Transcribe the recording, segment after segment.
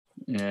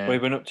Yeah. What have you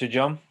been up to,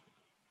 John?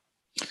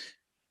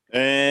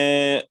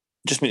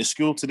 Just went to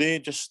school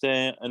today,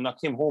 and I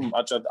came home. I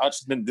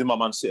actually didn't do my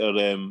Man City or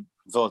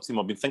Villa team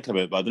I've been thinking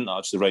about, but I didn't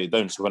actually write it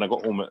down. So when I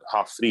got home at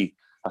 3:30,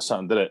 I sat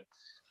and did it.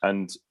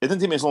 And it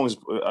didn't take me as long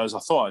as I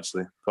thought,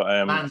 actually.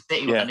 But Man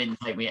City didn't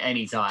take me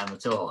any time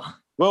at all.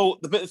 Well,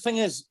 but the thing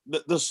is,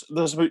 that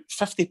there's about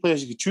 50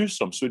 players you could choose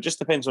from, so it just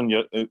depends on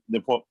your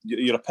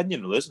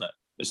opinion, really, isn't it?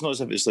 It's not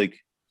as if it's like.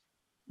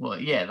 Well,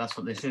 yeah, that's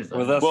what this is.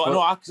 Well,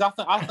 I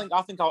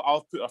think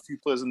I'll put a few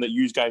players in that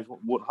you guys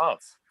won't have.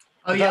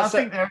 Oh yeah, I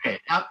think there is.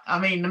 I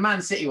mean, the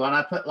Man City one,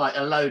 I put like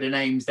a load of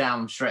names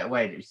down straight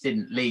away that just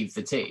didn't leave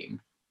the team,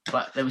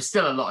 but there was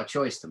still a lot of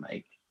choice to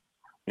make.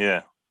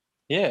 Yeah.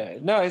 Yeah,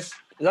 no,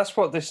 that's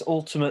what this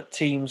ultimate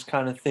teams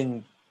kind of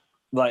thing,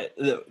 like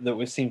that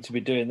we seem to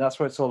be doing. That's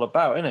what it's all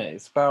about, isn't it?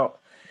 It's about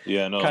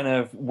kind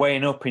of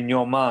weighing up in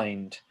your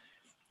mind.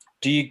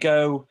 Do you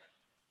go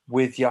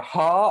with your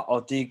heart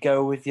or do you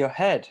go with your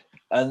head?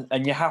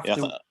 And you have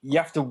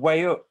to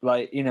weigh up,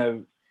 like, you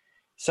know,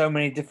 so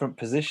many different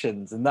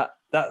positions, and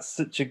that's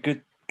such a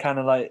good kind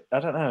of, like, I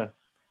don't know,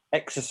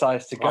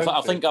 exercise to go.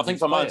 I think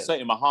for Man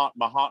City, my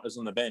heart is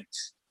on the bench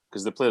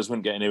because the players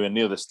wouldn't get anywhere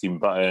near this team,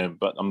 but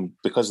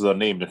because of their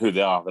name and who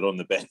they are, they're on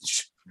the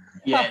bench.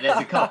 Yeah, there's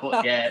a couple.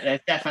 Yeah, there's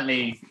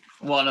definitely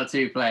one or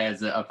two players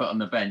that I put on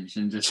the bench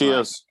and just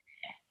cheers.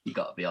 Like, you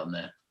got to be on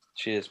there.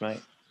 Cheers, mate.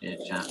 Cheers,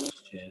 chaps.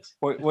 Cheers.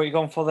 What are you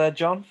going for there,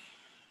 John?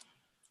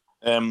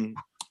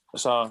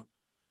 It's a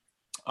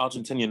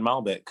Argentinian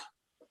Malbec.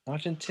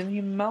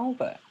 Argentinian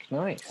Malbec,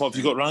 nice. What have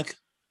you got, Rag?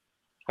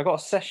 I got a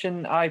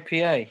Session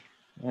IPA.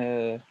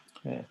 Yeah.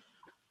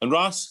 And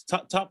Ross,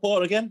 tap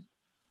water again?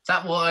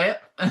 Tap water.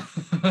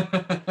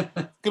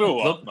 Grow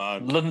up,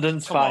 man.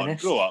 London's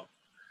finest. Grow up.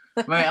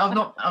 Mate, I've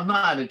not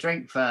had a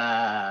drink for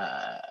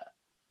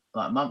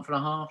like a month and a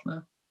half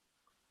now.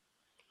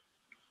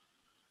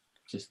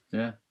 Just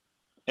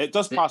It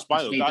does pass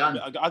by though.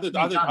 I did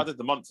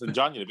the month in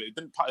January, but it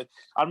didn't.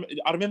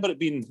 I remember it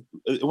being.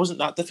 It wasn't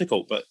that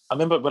difficult, but I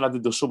remember when I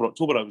did the sober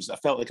October, I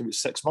felt like it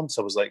was 6 months.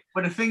 I was like.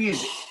 But the thing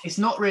is, it's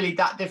not really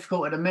that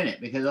difficult at a minute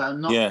because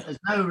I'm not. Yeah. There's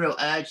no real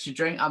urge to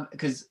drink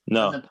because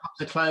when the pubs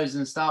are closed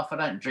and stuff, I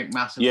don't drink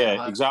massively.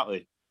 Yeah,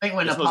 exactly. I think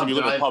when the pubs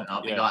are open,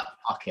 I'll be like,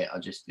 "Fuck it,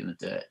 I'm just gonna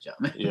do it." Do you know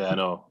what I mean? Yeah,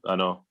 I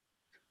know,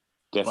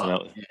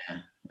 definitely.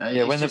 But,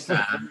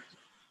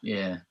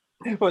 yeah.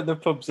 When the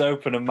pub's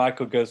open and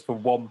Michael goes for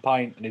 1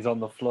 pint and he's on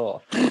the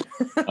floor. I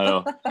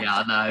know.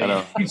 Yeah, I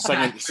know.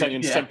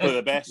 Singing Simply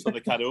the Best on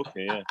the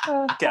karaoke, yeah.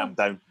 Get him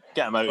down.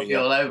 Get him out of here.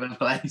 All over the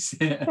place.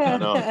 I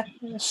know.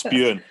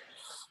 Spewing.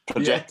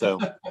 Projectile.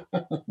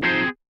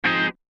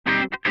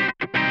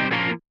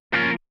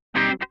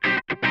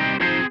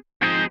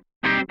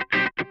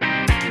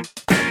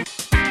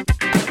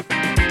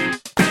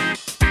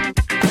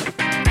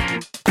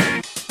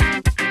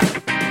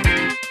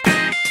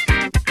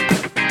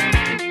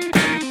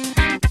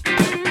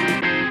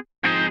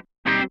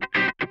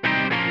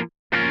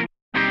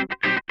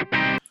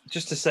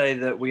 Just to say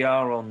that we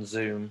are on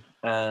Zoom,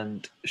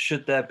 and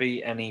should there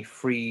be any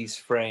freeze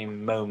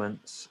frame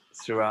moments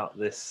throughout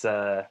this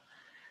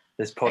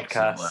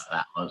podcast,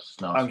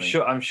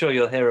 I'm sure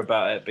you'll hear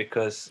about it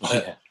because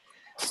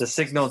the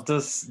signal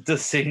does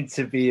seem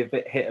to be a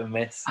bit hit and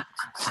miss.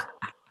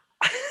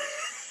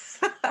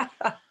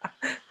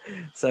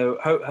 So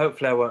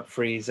hopefully I won't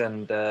freeze,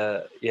 and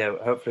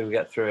hopefully we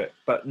get through it.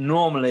 But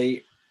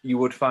normally you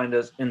would find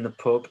us in the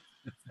pub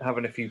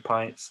having a few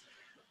pints,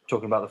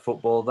 talking about the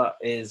football. That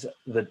is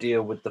the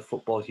deal with the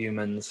football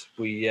humans.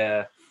 We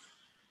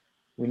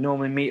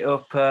normally meet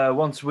up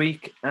once a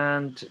week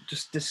and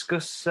just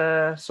discuss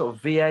sort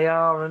of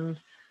VAR and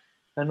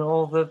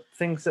all the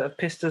things that have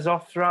pissed us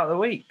off throughout the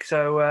week.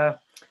 So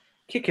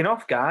kicking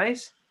off,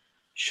 guys,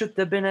 should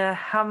there have been a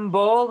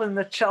handball in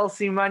the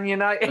Chelsea Man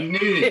United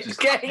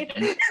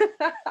game?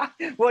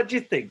 What do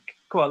you think?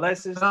 Come on,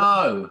 let's just...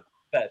 No.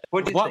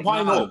 What do you think?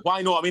 Why not?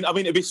 Why not? I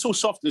mean, it'd be so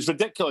soft. It's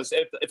ridiculous.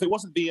 If it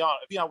wasn't VR,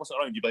 if VR wasn't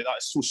around, you'd be like,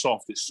 "That's so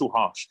soft. It's so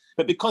harsh."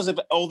 But because of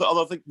all the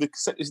other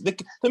things,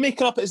 they're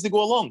making up as they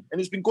go along,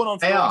 and it's been going on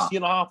for the last year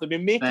and a half. They've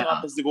been making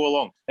up as they go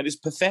along, and it's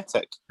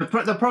pathetic.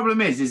 The problem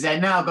is they're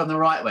now gone the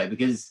right way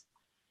because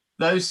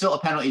those sort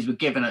of penalties were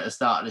given at the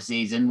start of the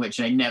season, which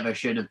they never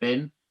should have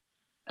been,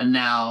 and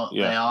now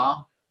they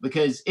are.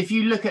 Because if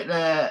you look at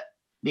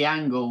the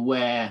angle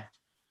where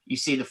you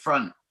see the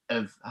front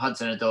of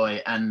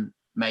Hudson-Odoi and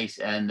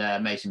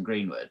Mason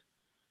Greenwood.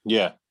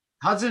 Yeah.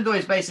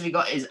 Hudson-Odoi's basically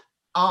got his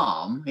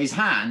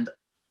hand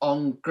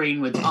on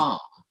Greenwood's arm,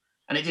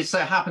 and it just so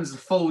happens to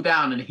fall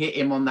down and hit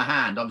him on the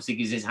hand, obviously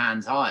because his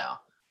hand's higher.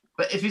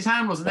 But if his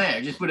hand wasn't there,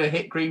 it just would have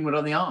hit Greenwood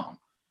on the arm.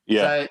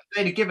 Yeah. So if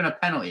they'd have given a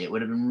penalty, it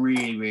would have been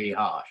really, really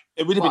harsh.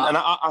 It would have been, and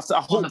I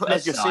hope that,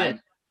 as you're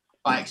saying,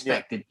 I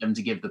expected them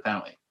to give the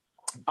penalty.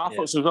 I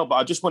thought so as well, but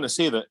I just want to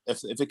say that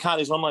if it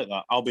carries on like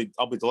that, I'll be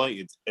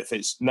delighted. If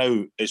it's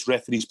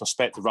referee's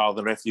perspective rather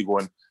than referee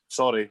going,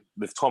 sorry,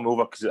 they've torn me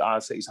over because it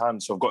has hit his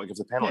hand, so I've got to give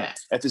the penalty. Yeah,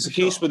 if it's a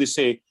case where they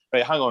say,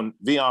 right, hang on,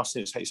 VR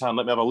says it's hit his hand,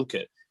 let me have a look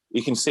at it.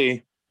 You can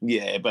say,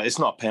 yeah, but it's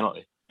not a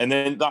penalty, and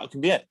then that can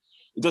be it.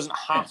 It doesn't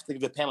have to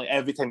give the penalty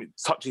every time it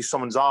touches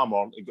someone's arm,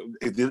 or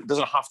it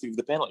doesn't have to give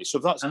the penalty. So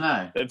if that's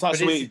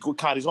the way it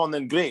carries on,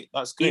 then great.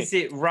 That's great. Is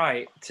it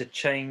right to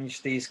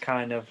change these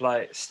kind of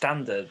like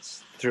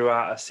standards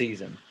throughout a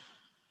season?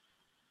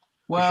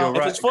 Well,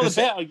 if it's for the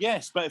better,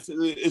 yes. But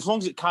as long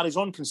as it carries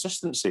on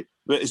consistency,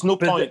 but it's no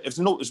point. There's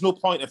no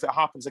point if it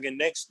happens again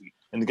next week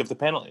and they give the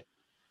penalty.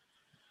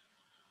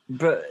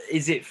 But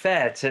is it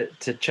fair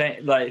to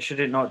change? Like,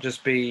 should it not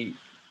just be,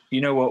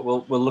 you know what?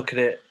 We'll look at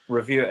it,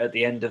 review it at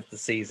the end of the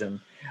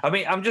season. I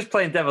mean, I'm just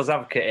playing devil's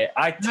advocate here.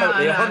 I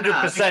totally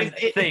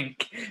 100%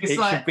 think it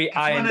should be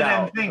ironed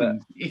out. But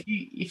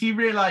if you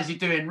realise you're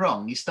doing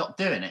wrong, you stop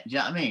doing it. Do you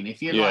know what I mean?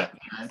 If you're like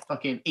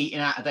fucking eating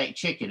out of date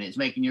chicken, it's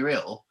making you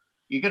ill.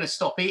 You're going to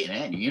stop eating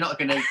it, and you're not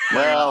going to.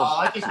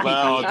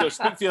 Just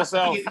speak for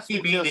yourself.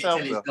 Keep eating it till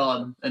it's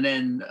gone, and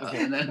then.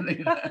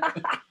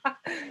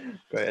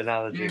 Great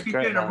analogy. If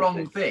you're doing a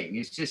wrong thing,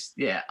 it's just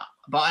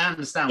But I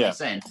understand what you're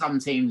saying. Some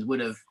teams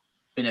would have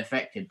been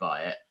affected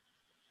by it,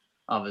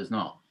 others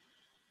not.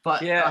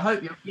 But I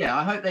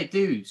hope they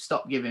do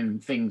stop giving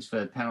things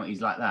for penalties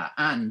like that,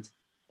 and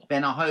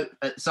then I hope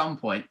at some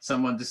point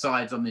someone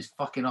decides on this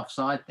fucking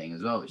offside thing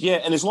as well. Yeah,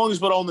 and as long as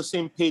we're all on the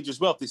same page as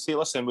well, if they say,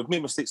 listen, we've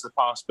made mistakes in the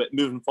past, but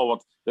moving forward,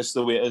 this is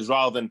the way it is,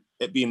 rather than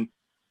it being,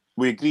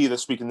 we agree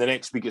this week and the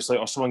next week it's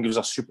like, someone gives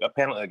us a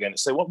penalty again.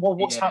 It's like,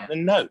 what's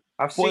happening now?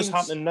 What is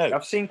happening now?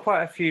 I've seen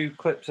quite a few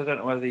clips, I don't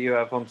know whether you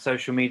have on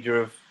social media,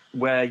 of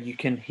where you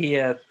can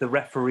hear the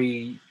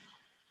referee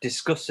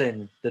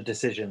discussing the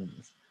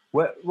decisions.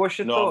 What's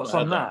your thoughts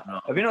on that? No.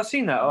 Have you not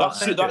seen that?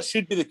 That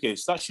should be the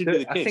case. That should be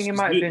the case. I think it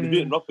might have been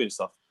doing rugby and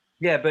stuff.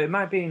 Yeah, but it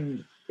might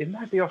be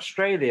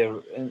Australia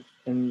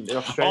in the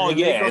Australian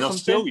League or in something.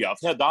 Australia.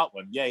 I've heard that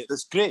one. Yeah,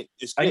 that's great.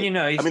 It's great. And you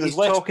know, he's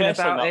talking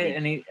about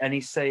it, and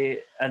he's saying,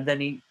 and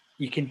then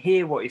you can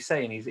hear what he's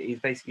saying. He's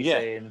basically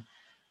saying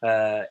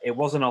it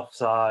wasn't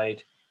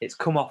offside. It's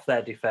come off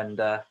their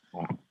defender,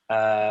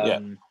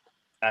 and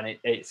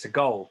it's a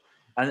goal.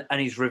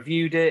 And he's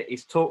reviewed it.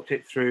 He's talked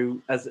it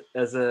through as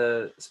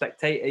a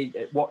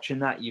spectator watching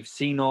that. You've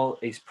seen all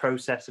his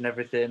process and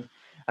everything.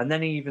 And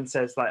then he even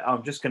says, like,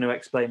 I'm just going to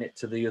explain it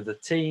to the other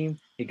team.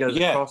 He goes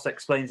across,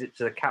 explains it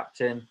to the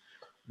captain.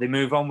 They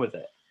move on with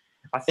it.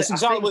 It's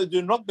exactly what they do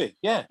in rugby.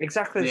 Yeah,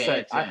 exactly the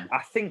same.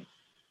 I think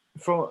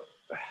if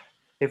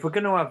we're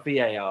going to have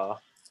VAR,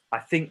 I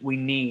think we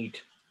need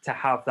to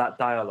have that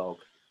dialogue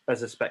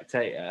as a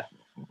spectator.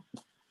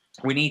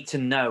 We need to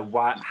know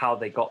how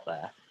they got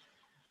there.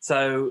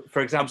 So,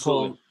 for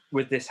example,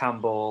 with this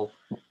handball,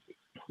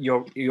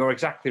 you're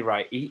exactly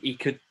right. He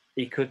could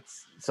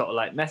sort of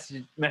like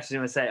message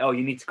him and say, "Oh,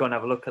 you need to go and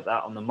have a look at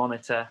that on the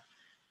monitor."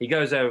 He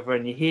goes over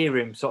and you hear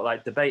him sort of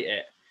like debate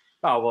it.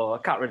 Oh well, I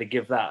can't really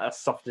give that. That's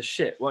soft as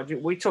shit. What are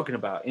you talking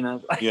about? You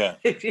know,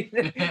 if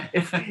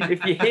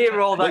you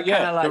hear all that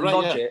kind of like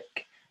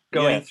logic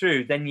going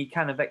through, then you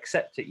kind of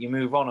accept it. You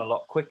move on a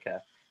lot quicker.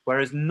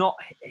 Whereas not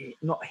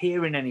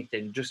hearing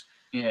anything, just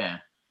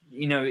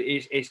you know,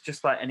 it's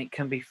just like, and it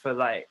can be for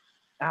like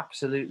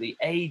absolutely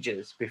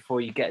ages before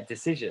you get a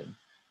decision.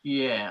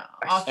 Yeah,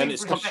 I think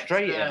it's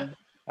frustrating.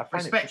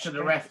 Respect to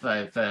the ref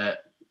though for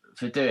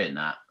doing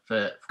that,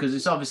 because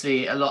it's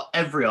obviously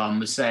everyone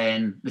was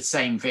saying the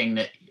same thing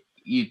that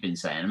you've been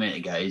saying a minute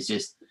ago. It's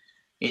just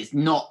it's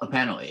not a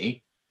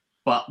penalty,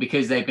 but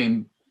because they've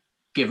been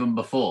given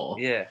before,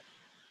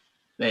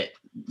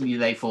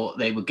 they thought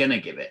they were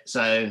gonna give it.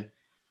 So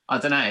I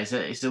don't know.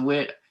 It's a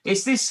weird.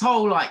 It's this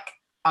whole like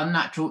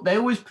unnatural. They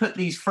always put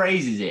these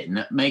phrases in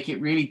that make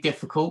it really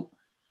difficult,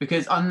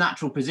 because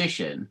unnatural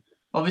position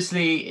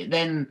obviously it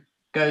then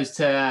goes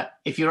to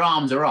if your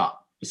arms are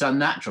up, it's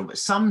unnatural. But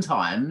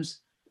sometimes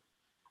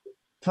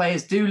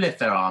players do lift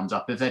their arms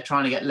up if they're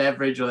trying to get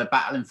leverage or they're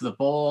battling for the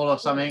ball or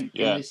something.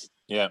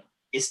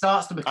 It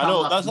starts to become. I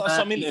know that's what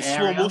I mean. It's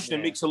slow motion.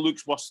 It makes it look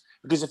worse,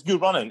 because if you're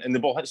running and the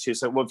ball hits you,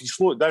 it's like, well, if you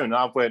slow it down, and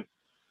I've went,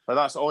 well,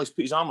 that's always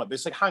put his arm up.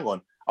 It's like, hang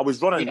on, I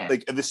was running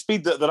like at the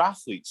speed that they're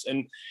athletes,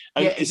 and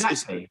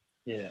exactly.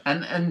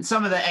 And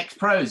some of the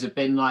ex-pros have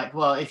been like,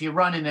 well, if you're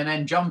running and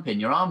then jumping,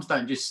 your arms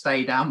don't just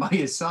stay down by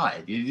your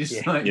side. You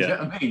just like, you know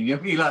what I mean? You'll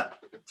be like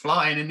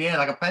flying in the air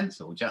like a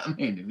pencil. Do you know what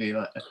I mean? It'd be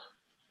like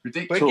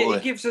ridiculous. But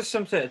it gives us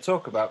something to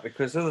talk about,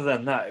 because other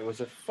than that, it was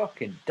a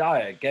fucking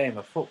dire game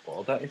of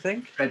football, don't you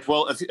think?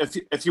 Well,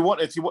 if you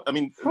want, I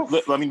mean,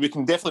 we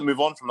can definitely move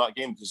on from that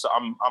game, because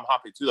I'm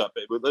happy to do that.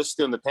 But let's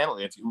stay on the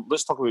penalty.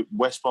 Let's talk about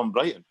West Brom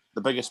Brighton,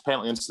 the biggest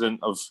penalty incident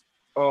of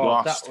the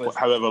last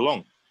however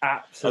long.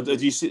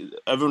 Absolutely. Did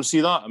everyone see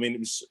that? I mean, it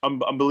was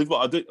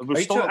unbelievable. You're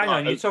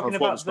talking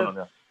about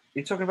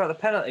the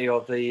penalty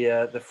or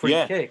the free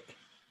kick?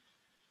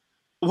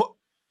 What?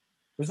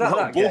 Was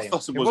that game? Both, I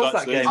suppose. It was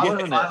that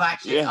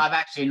game. I've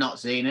actually not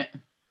seen it.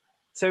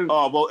 So,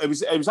 it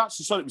was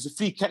actually it was a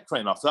free kick,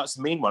 right enough. That's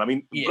the main one. I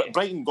mean,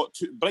 Brighton got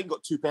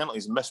two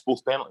penalties and missed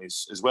both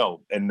penalties as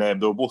well, and they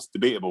were both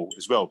debatable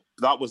as well.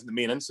 But that wasn't the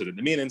main incident.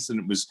 The main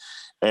incident was,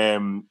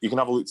 you can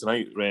have a look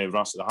tonight,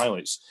 Ross, at the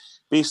highlights.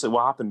 Basically,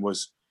 what happened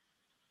was,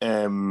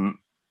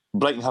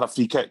 Brighton had a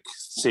free kick,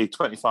 say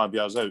 25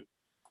 yards out.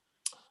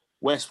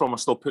 West Brom are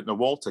still putting a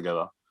wall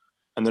together,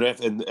 and the ref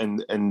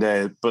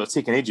but it's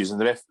taking ages,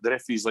 and the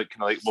referee's like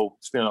kind of like, well,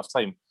 it's been enough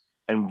time,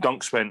 and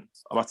Dunks went,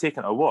 am I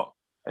taking it or what?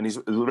 And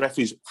the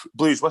referee's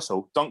blew his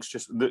whistle. Dunks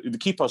just the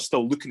keeper's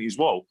still looking at his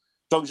wall.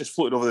 Dunks just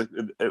floated over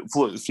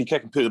the free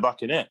kick and put it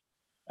back in net.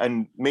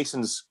 And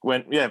Mason's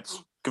went, yeah,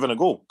 give it a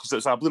goal because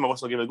it's I blew my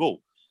whistle, give it a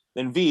goal.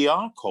 Then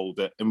VAR called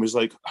it and was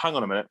like, hang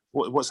on a minute,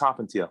 what's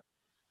happened here?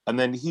 And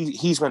then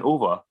he's went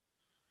over,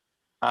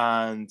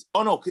 and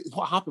oh no,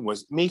 what happened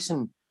was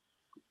Mason.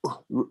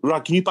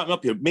 Rag, can you back me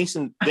up here?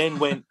 Mason then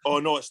went, oh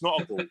no, it's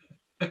not a goal.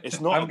 It's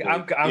not a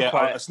goal.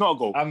 It's not a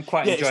goal. I'm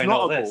quite enjoying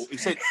all this. Goal. He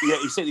said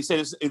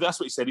that's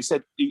what he said. He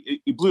said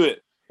he blew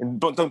it and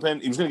he was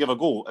going to give a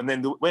goal, and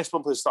then the West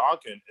Brom players start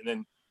arguing, and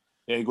then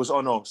he goes,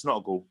 oh no, it's not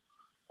a goal.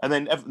 And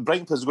then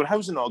Brighton players go,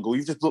 how's it not a goal?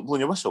 You've just blown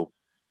your whistle.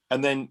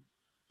 And then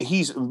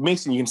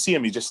Mason, you can see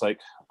him. He's just like,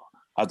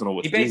 I don't know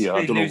what to do here.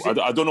 I don't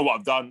know what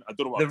I've done. I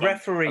don't know what I've done. The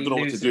referee I don't know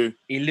what to do.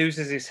 He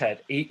loses his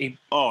head. He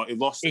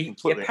lost it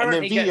completely. And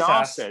then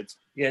VAR said,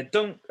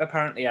 Dunk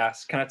apparently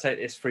asked, can I take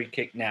this free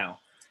kick now?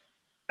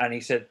 And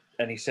he said,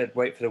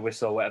 wait for the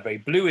whistle or whatever. He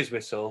blew his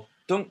whistle.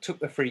 Dunk took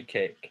the free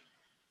kick.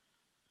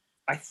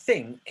 I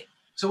think.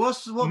 So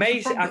what's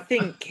Mason, I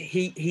think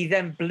he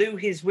then blew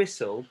his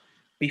whistle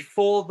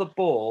before the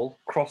ball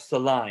crossed the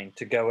line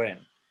to go in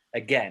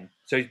again.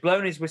 So he's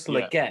blown his whistle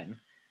again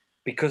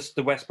because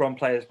the West Brom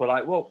players were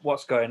like, well,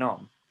 what's going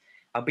on?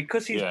 And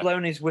because he's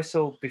blown his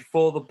whistle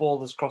before the ball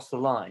has crossed the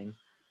line,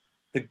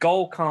 the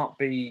goal can't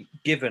be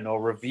given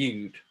or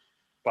reviewed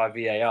by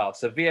VAR.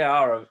 So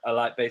VAR are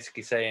like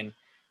basically saying,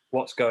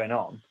 what's going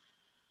on?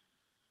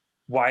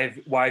 Why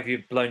have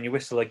you blown your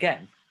whistle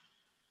again?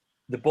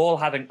 The ball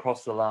hadn't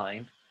crossed the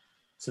line,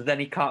 so then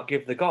he can't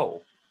give the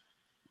goal.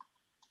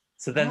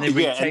 So then they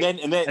retake,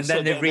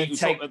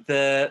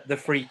 the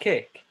free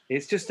kick.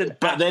 It's just an.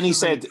 But then he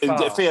said,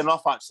 "Fair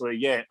enough, actually.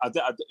 Yeah, I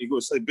did." He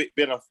goes,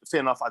 "Fair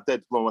enough, I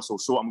did blow whistle,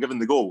 so I'm giving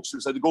the goal." So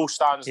it's like the goal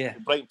stands. Yeah.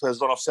 Brighton players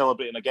run off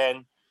celebrating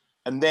again,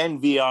 and then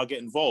VAR get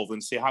involved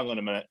and say, "Hang on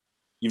a minute,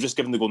 you've just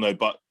given the goal now,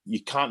 but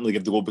you can't really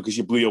give the goal because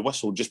you blew your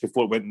whistle just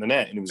before it went in the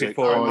net." And he was like,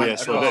 "Oh yeah,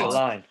 so I did." The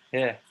line.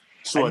 Yeah.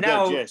 So and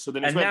I did, yeah. So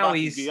then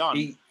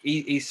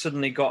he's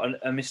suddenly got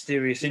a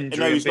mysterious injury. And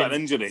now he's got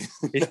an injury.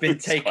 He's been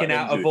taken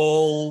out of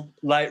all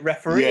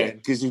refereeing. Yeah,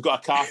 because you've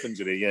got a calf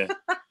injury. Yeah.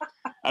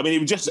 I mean,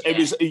 it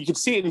was. You could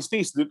see it in his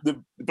face. The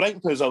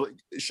Brighton players are like,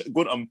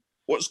 going to him.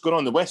 What's going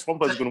on? The West Brom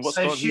players are going, what's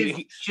going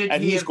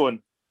on? He's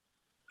going.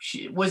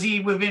 Was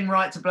he within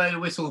right to blow the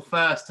whistle the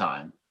first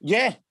time?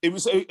 Yeah, it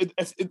was.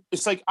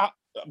 It's like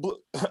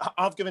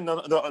I've given them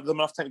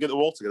enough time to get the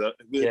wall together.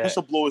 The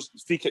whistle blows,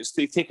 free kicks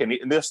taken,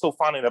 and they're still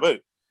fanning about.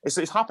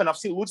 It's happened. I've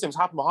seen loads of times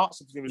happen with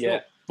Hearts.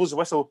 Blows the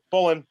whistle,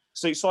 ball in.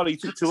 So sorry, you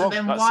took too long.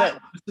 So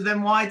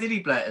then why did he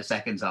blow it a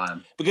second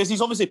time? Because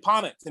he's obviously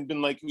panicked and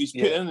been like, he's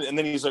put in, and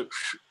then he's like,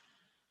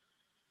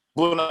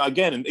 blowing it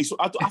again. And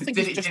I think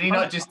did he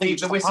not just leave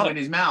the whistle in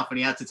his mouth and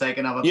he had to take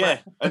another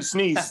breath? And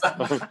sneeze.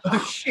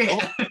 Oh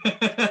shit.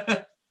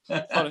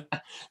 Funny.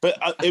 But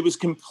it was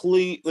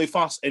completely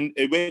fast, and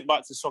it went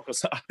back to Soccer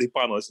Saturday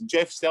panelists, and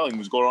Jeff Stelling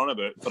was going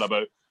on for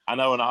about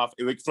an hour and a half.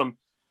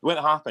 When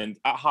it happened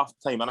at half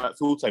time and at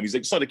full time, he's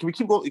like, sorry, can we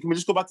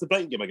just go back to the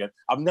Brighton game again?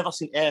 I've never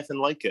seen anything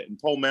like it. And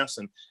Paul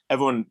Merson,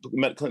 everyone,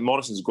 Clinton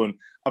Morrison's going,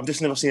 I've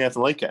just never seen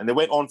anything like it. And they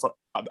went on for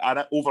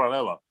over an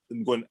hour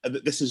and going,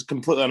 this is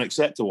completely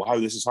unacceptable how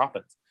this has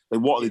happened.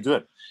 Like, what are they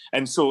doing?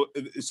 And so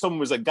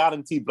someone was like,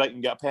 guaranteed Brighton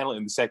get a penalty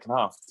in the second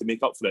half to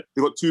make up for it.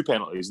 They got 2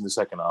 penalties in the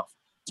second half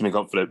to make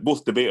up for it,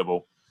 both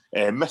debatable.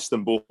 Missed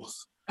them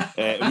both.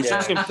 It was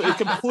just a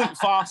complete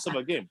farce of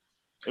a game.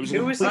 It was a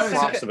complete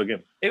farce of a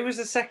game. It was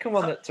the second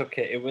one that took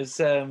it. It was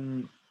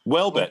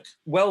Welbeck.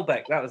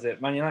 Welbeck, that was it.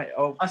 Man United.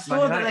 I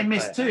saw that they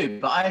missed 2,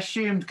 but I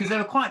assumed because they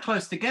were quite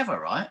close together,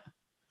 right?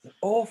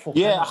 Awful.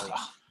 Yeah,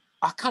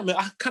 I can't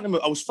remember.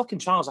 I was fucking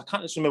Charles. I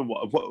can't just remember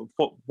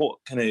what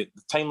kind of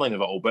timeline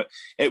of it all. But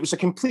it was a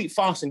complete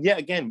farce. And yet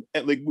again,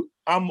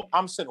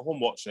 I'm sitting at home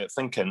watching it,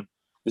 thinking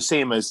the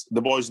same as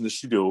the boys in the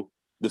studio,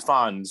 the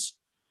fans,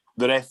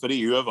 the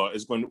referee, whoever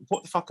is going,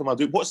 what the fuck am I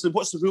doing? What's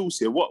the rules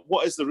here?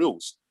 What is the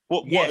rules?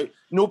 What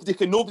nobody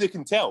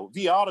can tell.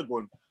 VR are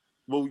going,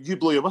 well, you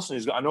blow your whistle.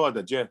 He's got, I know I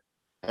did, yeah.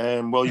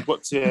 Well, you've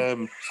got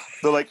to.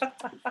 They're like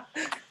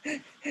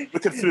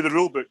looking through the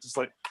rule book, just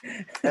like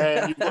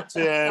you've got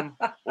to.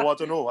 Oh, I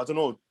don't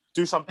know.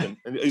 Do something.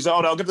 And he's like,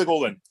 all right, I'll give the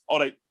goal then. All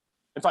right.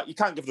 In fact, you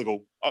can't give the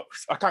goal.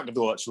 I can't give the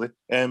goal actually.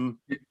 Do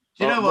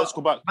you know what? Let's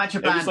go back. Match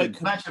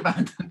abandoned. Match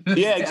abandoned.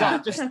 Yeah,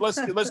 exactly. Just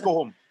let's go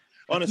home.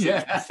 Honestly, It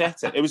was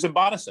pathetic. It was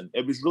embarrassing.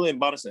 It was really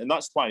embarrassing, and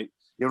that's why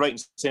you're right in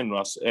saying,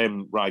 Russ,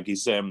 Rag,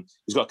 he's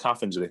got a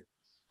calf injury.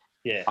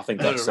 Yeah, I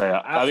think that's.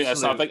 I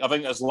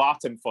think that's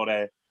Latin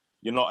for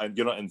you're not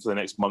in for the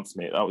next month,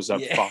 mate. That was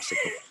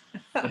farcical.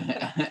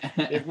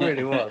 It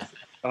really was.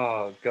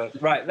 Oh god.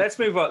 Right, let's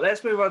move on.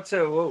 Let's move on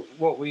to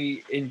what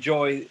we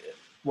enjoy.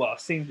 Well,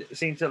 seems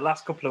the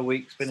last couple of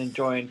weeks been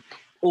enjoying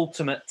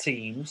ultimate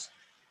teams.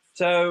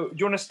 So, do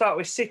you want to start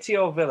with City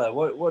or Villa?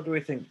 What do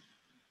we think?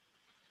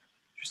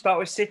 Should we start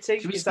with City?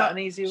 Is that an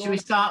easy one? Should we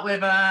start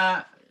with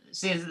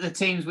see the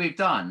teams we've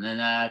done,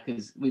 and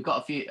because we've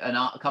got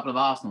a couple of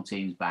Arsenal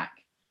teams back.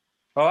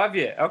 Oh, have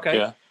you? Okay.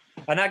 Yeah.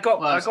 And I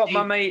got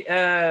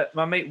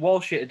my mate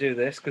Walsh to do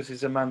this because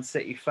he's a Man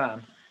City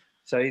fan.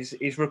 So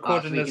he's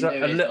recording us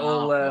a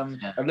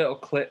little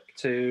clip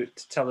to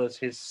tell us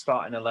his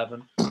starting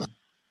 11.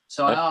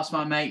 So I asked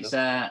my mates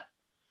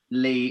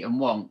Lee and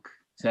Wonk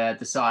to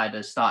decide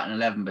a starting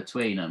 11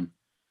 between them,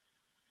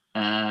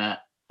 and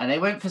they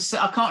went for,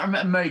 I can't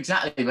remember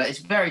exactly, but it's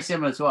very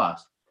similar to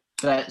us.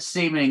 So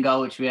Seaman in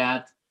goal, which we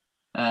had.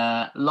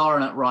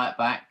 Lauren at right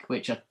back,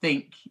 which I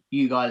think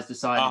you guys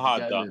decided. I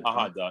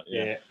had that.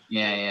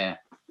 Yeah.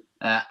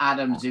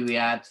 Adams, who we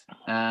had,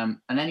 and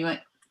then you went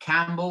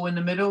Campbell in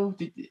the middle.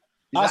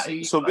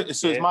 So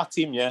it's my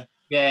team, yeah.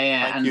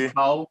 Yeah, and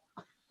Cole,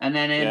 and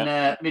then in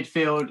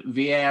midfield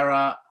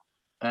Vieira,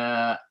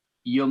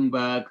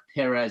 Ljungberg,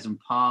 Perez, and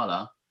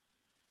Parler.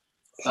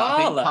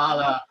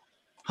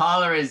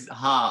 Parler is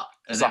heart.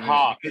 It's a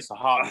heart.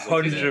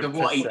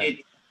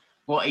 100%.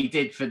 What he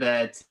did for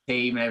the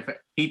team.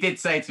 He did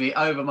say to me,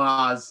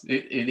 Overmars,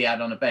 who he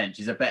had on the bench,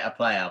 is a better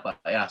player, but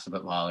he has to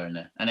put Parler in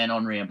there. And then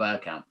Henry and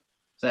Bergkamp.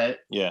 So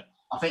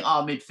I think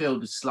our midfield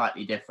was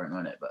slightly different,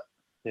 wasn't it?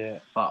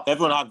 But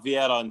everyone had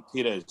Vieira and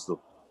Perez,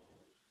 though.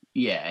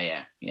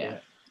 Yeah.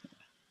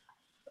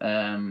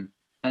 And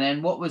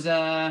then what was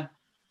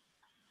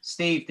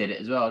Steve did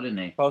it as well, didn't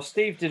he? Well,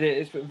 Steve did it.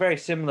 It's very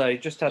similar. He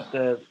just had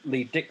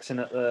Lee Dixon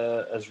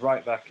as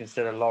right back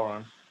instead of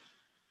Lauren.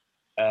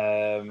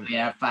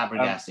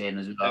 Fabregas in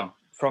as well.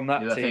 From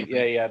that team,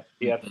 he had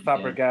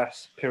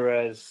Fabregas,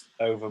 Perez,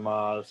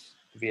 Overmars,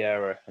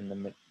 Vieira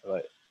in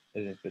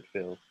his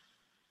midfield.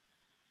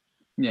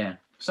 Yeah.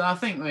 So I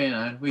think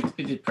we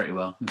did pretty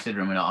well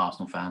considering we're not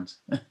Arsenal fans.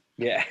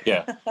 Yeah.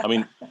 I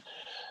mean,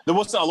 there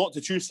wasn't a lot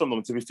to choose from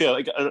them, to be fair.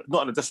 Like,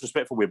 not in a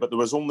disrespectful way, but there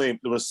was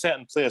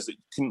certain players that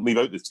couldn't leave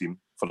out the team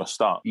for a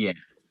start. Yeah.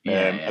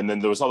 And then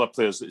there was other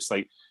players that's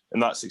like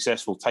in that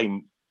successful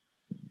time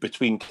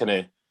between kind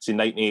of say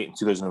 98 and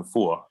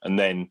 2004, and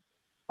then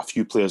a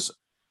few players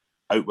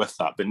out with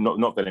that, but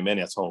not very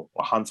many at all.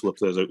 A handful of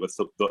players out with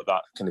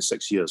that kind of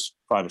 6 years,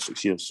 5 or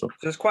 6 years. So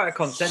there's quite a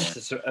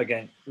consensus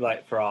again,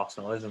 like for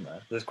Arsenal, isn't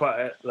there? There's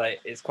quite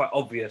it's quite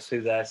obvious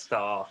who their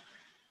star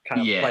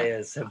kind of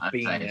players have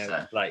been,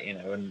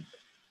 and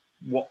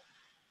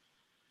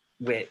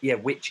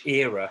which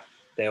era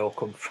they all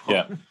come from.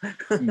 Yeah.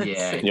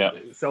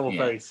 It's all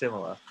very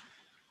similar.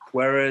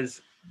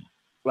 Whereas,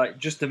 like,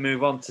 just to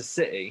move on to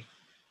City.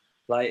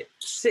 Like,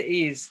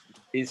 City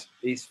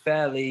is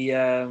fairly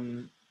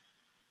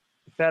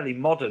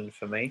modern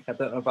for me. I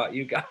don't know about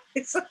you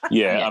guys.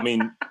 I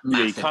mean,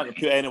 you can't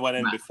put anyone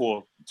in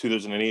before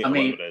 2008 or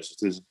whatever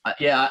it is.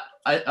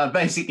 I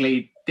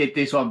basically did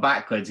this one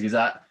backwards because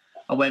I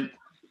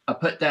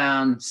put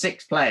down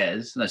 7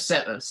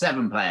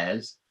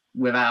 players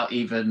without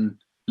even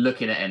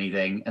looking at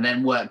anything, and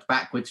then worked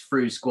backwards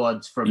through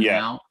squads from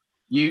now.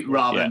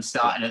 Rather than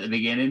starting at the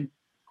beginning.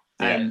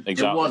 And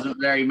there wasn't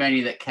very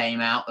many that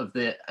came out of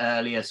the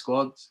earlier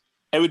squads.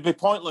 It would be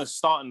pointless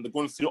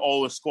going through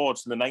all the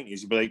squads in the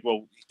 90s. You'd be like,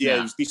 well, he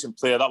was a decent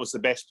player. That was the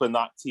best player in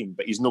that team,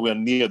 but he's nowhere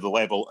near the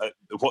level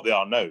of what they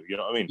are now. You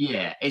know what I mean?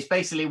 Yeah, it's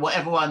basically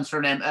whatever ones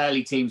from them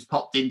early teams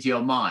popped into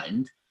your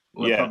mind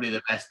were probably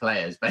the best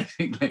players,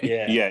 basically.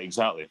 Yeah,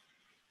 exactly.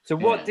 So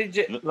what did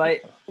you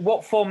like?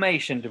 What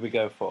formation did we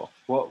go for?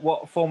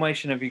 What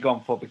formation have you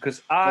gone for?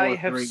 Because I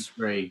have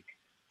 4-3-3.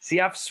 See,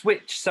 I've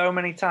switched so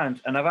many times,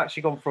 and I've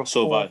actually gone for a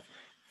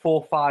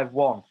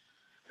 4-5-1.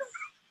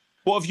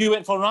 What have you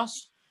went for,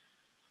 Russ?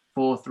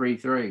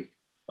 4-3-3.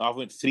 I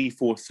went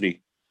 3-4-3.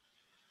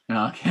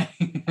 Okay,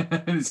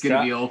 it's going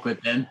to be awkward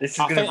then.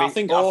 I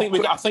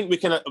think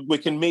we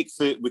can make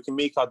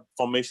a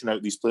formation out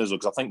of these players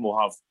because I think we'll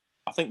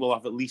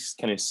have at least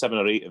kind of 7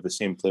 or 8 of the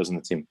same players in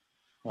the team.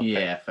 Okay.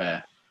 Yeah,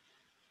 fair.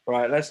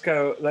 Right, let's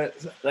go.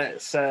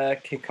 Let's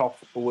kick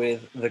off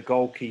with the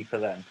goalkeeper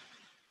then.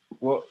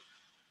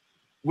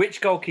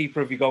 Which goalkeeper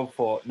have you gone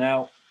for?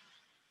 Now,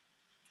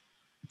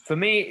 for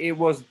me, it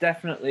was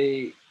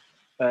definitely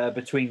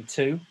between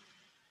 2.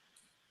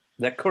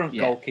 The current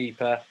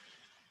goalkeeper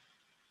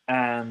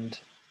and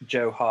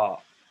Joe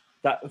Hart.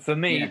 That for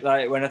me,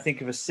 like when I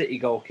think of a City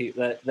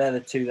goalkeeper, they're the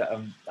 2 that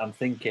I'm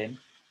thinking.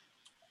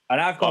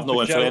 And I've gone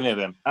for any of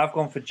them. I've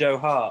gone for Joe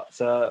Hart.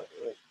 So,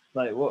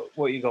 like, what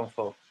are you going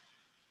for?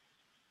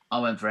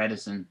 I went for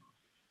Edison.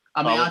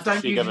 I mean,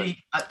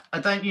 I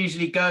don't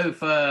usually go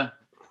for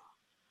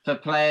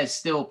players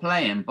still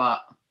playing,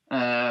 but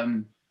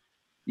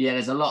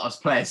there's a lot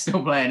of players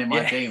still playing in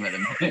my team at the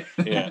minute.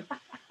 Yeah,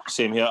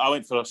 same here. I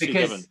went for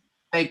because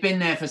they've been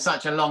there for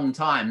such a long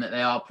time that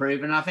they are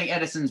proven. I think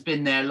Edison's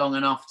been there long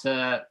enough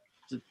to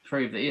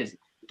prove that he is.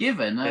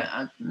 Given,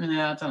 I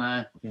don't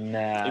know.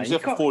 Nah, he was there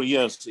for 4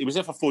 years. He was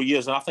there for 4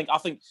 years, and I think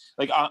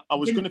like I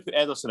was going to put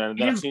Edison in, and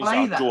then I changed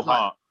that to Joe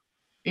Hart.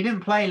 He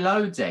didn't play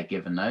loads there,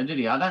 Given, though, did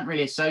he? I don't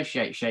really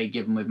associate Shay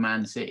Given with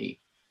Man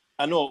City.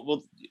 I know.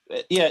 Well,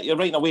 yeah, you're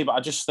right in a way, but I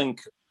just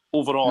think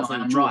overall, I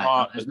think Joe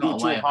Hart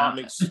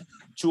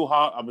Joe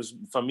Hart,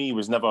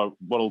 was never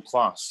world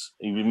class.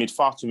 He made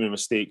far too many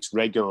mistakes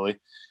regularly.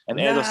 And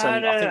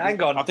Ederson,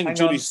 I think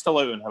jury's still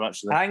out on him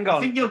actually. Hang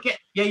on. I think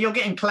you're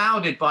getting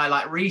clouded by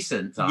like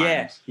recent times.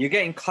 Yeah, you're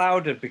getting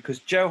clouded because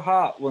Joe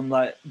Hart won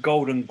like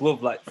Golden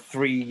Glove like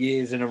 3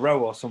 years in a row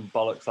or some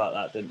bollocks like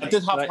that, didn't he? I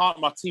did have Hart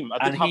on my team.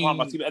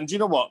 And do you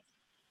know what?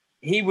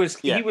 He was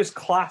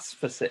class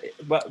for City,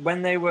 but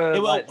when they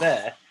were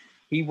there,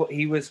 he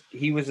was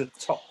a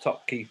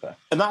top keeper.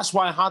 And that's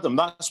why I had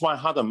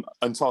him.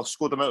 Until I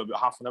scored him out about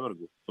half an hour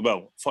ago.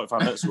 Well, 45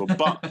 minutes ago.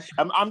 But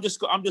I'm just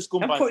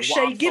going by put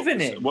Shea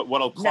Given in.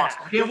 World class.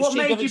 Yeah, what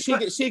made you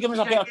Shea Given's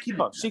a better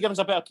keeper. Shea Given's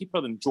a better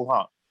keeper than Joe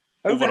Hart.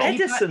 Over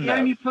Ederson, he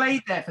only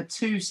played there for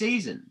 2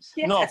 seasons.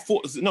 Yeah. No,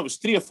 it was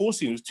 3 or 4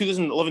 seasons.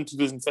 2011,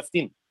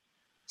 2015.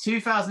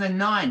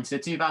 2009 to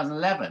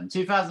 2011.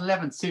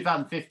 2011 to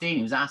 2015,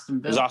 he was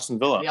Aston Villa. It was Aston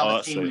Villa. The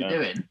other team was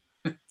doing.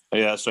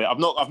 Yeah, sorry. I've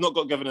not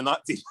got given in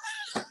that team.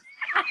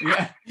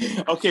 Yeah.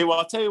 Okay, well,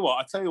 I'll tell you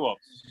what.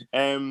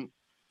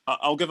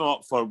 I'll give him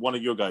up for one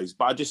of your guys,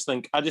 but I just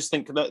think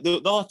that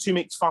the other two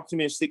make far too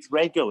many mistakes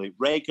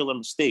regular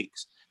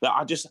mistakes that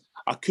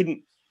I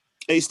couldn't.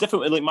 It's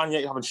different with like Man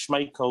United having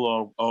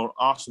Schmeichel or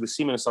Arsenal with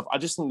Seaman and stuff. I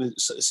just think the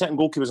certain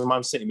goalkeepers in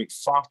Man City make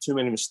far too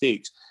many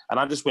mistakes, and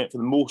I just went for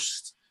the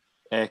most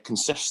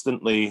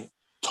consistently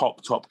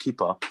top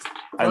keeper,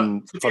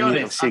 and for me,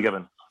 it was Shea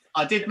Given.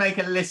 I did make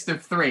a list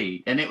of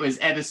 3, and it was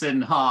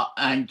Ederson, Hart,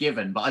 and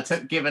Given. But I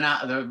took Given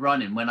out of the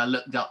running when I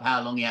looked up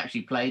how long he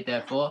actually played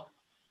there for.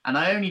 And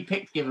I only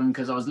picked Given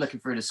because I was looking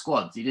through the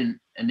squads. He didn't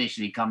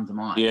initially come to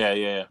mind.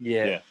 Yeah.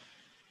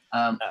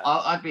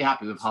 I'd be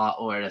happy with Hart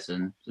or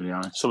Ederson, to be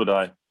honest. So would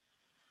I.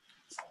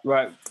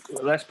 Right,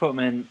 let's put them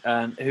in.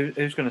 And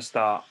who's going to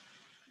start?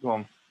 Go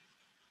on.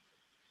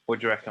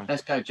 What do you reckon?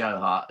 Let's go Joe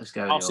Hart.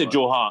 I'll say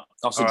Joe Hart.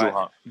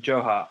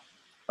 Joe Hart.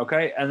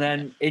 Okay, and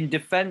then in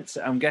defence,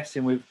 I'm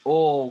guessing we've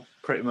all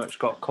pretty much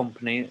got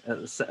Company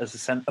as a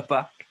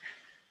centre-back.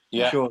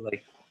 Yeah.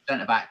 Surely.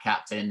 Centre-back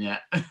captain, yeah.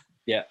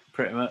 Yeah,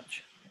 pretty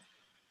much.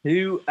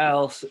 Who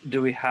else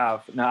do we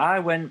have? Now, I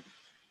went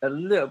a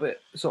little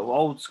bit sort of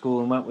old school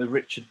and went with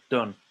Richard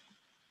Dunn.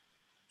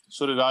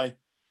 So did I.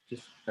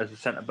 Just as a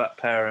centre-back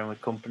pairing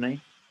with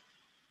Company.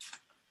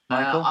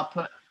 I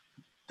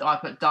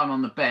put Dunn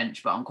on the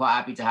bench, but I'm quite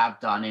happy to have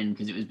Dunn in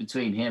because it was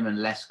between him and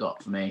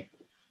Lescott for me.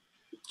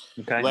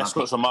 Okay.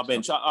 Lescott's on my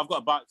bench. I've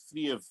got a back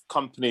 3 of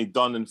Company,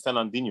 Dunn and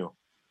Fernandinho.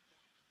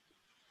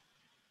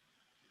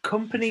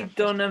 Company,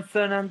 Dunn and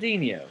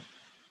Fernandinho?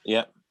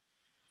 Yeah.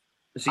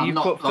 So I'm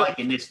not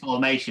liking this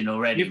formation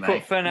already, You've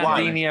put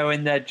Fernandinho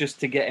in there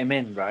just to get him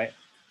in, right?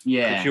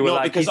 Yeah. You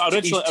were he's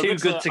too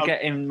good to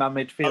get in my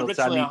midfield.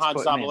 Originally, I had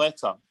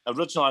Zabaleta.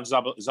 Originally, I had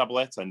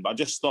Zabaleta in, but I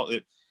just thought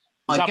that...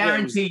 I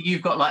guarantee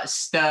you've got like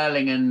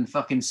Sterling and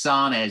fucking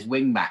Sane as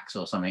wing backs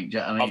or something. Do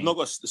you know what I mean? I've not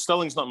got...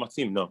 Sterling's not on my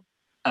team, no.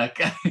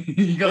 Okay.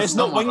 It's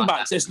not wing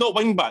backs. It's not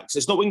wing backs.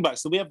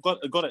 The way I've got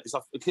it is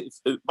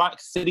a back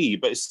 3,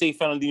 but it's say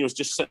Fernandinho's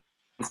just sitting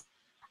in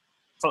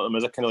front of him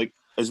as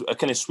a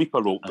kind of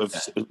sweeper role of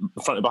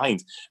front and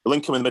behind. We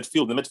link him in the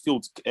midfield. In the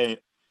midfield,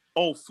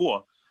 all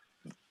 4,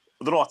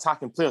 they're all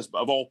attacking players, but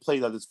have all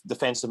played a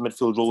defensive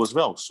midfield role as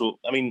well. So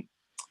I mean,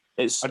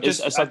 it's a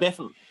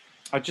definite.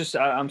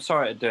 I'm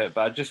sorry to do it,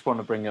 but I just want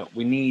to bring up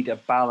we need a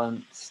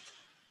balanced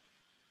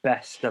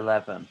best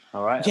 11.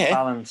 All right, yeah. A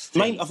balanced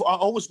team. I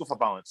always go for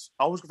balance.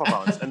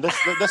 And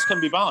this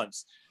can be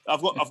balanced.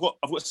 I've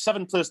got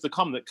 7 players to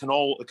come that can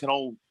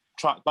all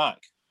track back.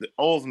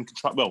 All of them can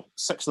track. Well,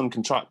 6 of them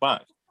can track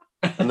back.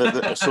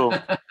 And so,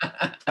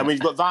 and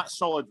we've got that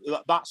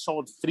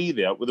solid 3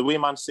 there with the way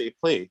Man City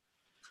play.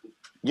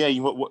 Yeah,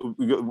 you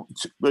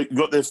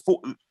got the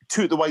 4,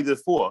 2 at the wide of the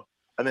 4,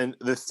 and then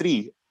the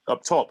 3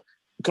 up top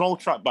can all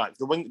track back.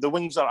 The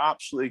wings are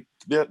absolutely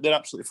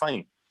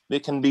fine.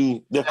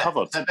 They're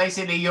covered. So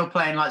basically, you're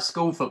playing like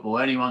school football.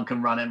 Anyone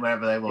can run in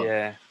wherever they want.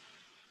 Yeah.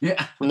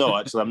 Yeah. No,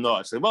 actually, I'm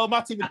not actually. Well,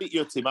 my team would beat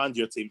your team and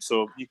your team,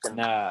 so you can.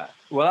 Nah.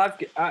 Well,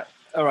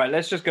 all right.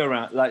 Let's just go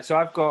around. I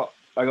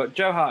got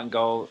Joe Hart in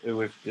goal, who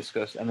we've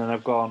discussed, and then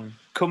I've gone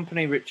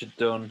Company, Richard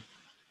Dunn,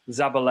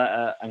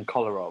 Zabaleta, and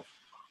Kolarov.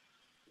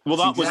 Well,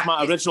 that was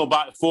my original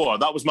back 4.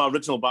 That was my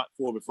original back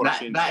 4 before I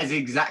changed. That is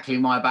exactly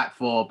my back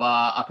 4, but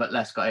I put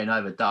Lescott in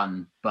over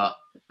Dunn, but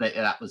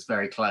that was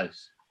very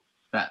close.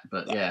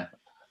 Yeah.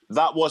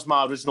 That was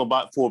my original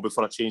back 4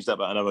 before I changed that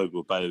about an hour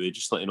ago, by the way,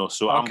 just to let you know.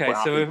 So I'm quite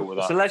happy to go with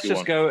that. So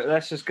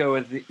let's just go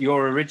with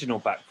your original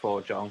back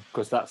 4, John,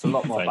 because that's a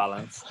lot more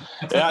balanced.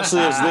 It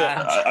actually is there.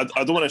 I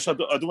don't want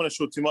to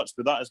show too much,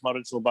 but that is my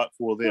original back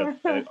 4 there.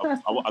 I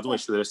don't want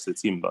to show the rest of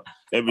the team, but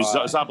it was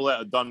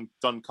Zabaleta,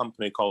 Dunn,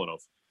 Company, Kolarov.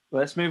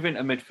 Let's move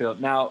into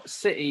midfield. Now,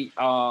 City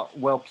are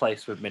well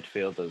placed with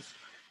midfielders.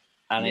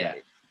 And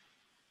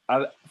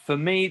for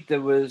me,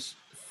 there was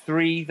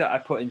 3 that I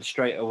put in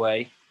straight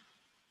away.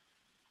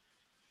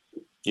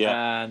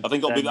 Yeah, I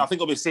think it'll be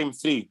the same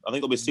 3. I think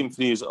it'll be the same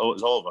 3 as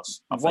all of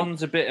us.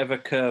 One's a bit of a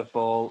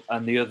curveball,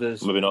 and the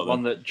other's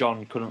one that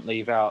John couldn't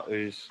leave out,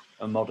 who's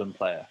a modern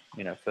player,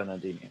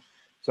 Fernandinho.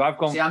 So I've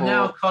gone. I'm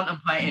now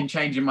contemplating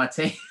changing my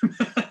team.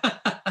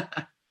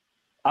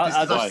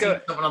 I'll just go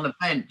someone on the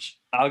bench.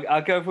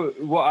 I'll go for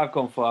what I've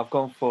gone for. I've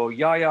gone for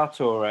Yaya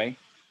Toure,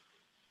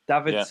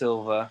 David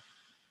Silva,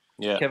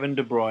 Kevin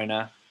De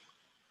Bruyne,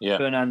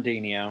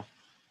 Fernandinho,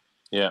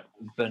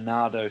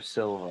 Bernardo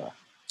Silva.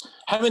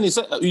 How many is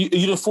that? Are you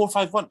doing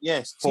 4-5-1?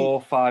 Yes,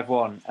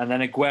 4-5-1, and then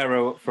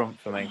Aguero up front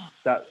for me.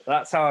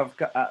 That's how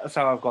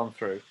I've gone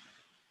through.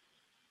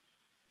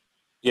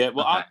 Yeah,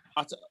 well,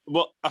 okay.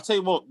 I tell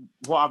you what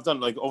I've done.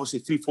 Like obviously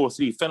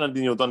 3-4-3.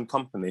 Fernandinho done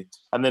company,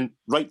 and then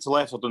right to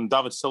left I've done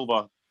David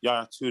Silva,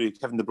 Yaya Toure,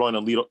 Kevin De Bruyne,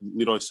 and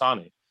Leroy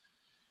Sané.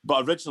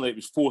 But originally it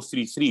was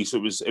 4-3-3, so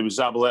it was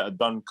Zabaleta,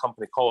 done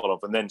company,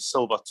 Kolarov, and then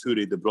Silva,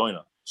 Toure, De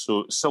Bruyne.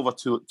 So Silva,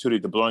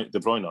 Toure, De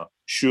Bruyne.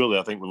 Surely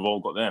I think we've all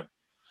got them.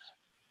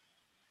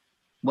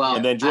 Well,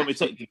 and then do you want me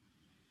to take?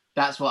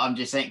 That's what I'm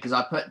just saying because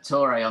I put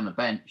Toure on the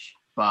bench.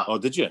 But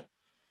did you?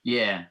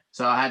 Yeah.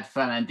 So I had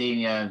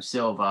Fernandinho,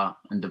 Silva,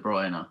 and De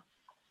Bruyne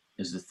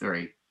as the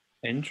three.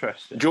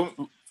 Interesting. Do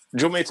you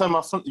want me to tell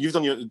my front? You've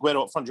done your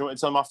Aguero up front. Do you want me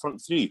to tell my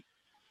front three?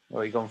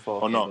 What are you going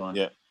for? Or not?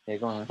 Yeah. Yeah,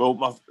 go on.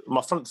 Well,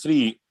 my front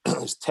three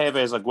is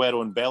Tevez,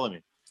 Aguero, and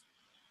Bellamy.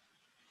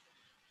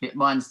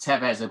 Mine's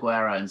Tevez,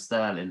 Aguero, and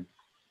Sterling.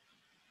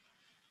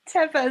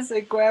 Tevez,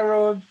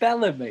 Aguero, and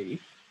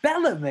Bellamy.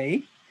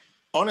 Bellamy.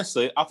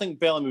 Honestly, I think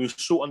Bellamy was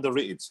so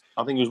underrated.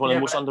 I think he was one of the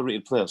most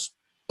underrated players.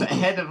 But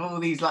ahead of all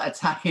these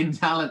attacking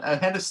talent,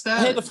 ahead of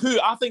Sterling. Ahead of who?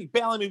 I think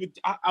Bellamy would.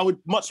 I would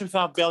much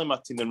prefer have Bellamy my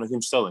team than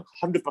Raheem Sterling.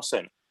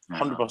 100%.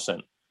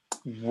 100%.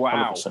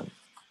 Wow. 100%.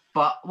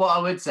 But what I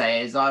would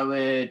say is I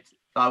would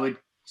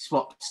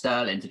swap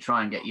Sterling to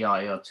try and get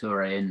Yaya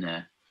Toure in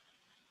there.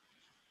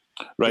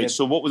 Right. Yeah.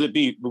 So what would it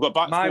be? We've got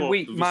back. My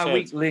weak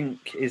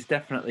link is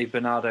definitely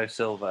Bernardo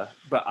Silva,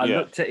 but I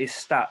looked at his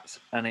stats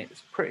and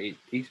he's pretty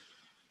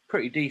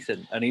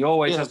decent, and he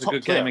always has a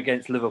good game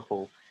against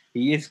Liverpool.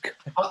 He is.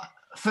 But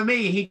for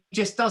me, he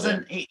just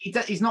doesn't.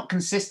 He's not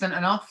consistent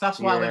enough. That's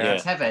why I went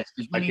with Tevez,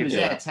 because when he was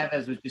there,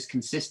 Tevez was just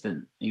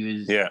consistent. He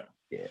was.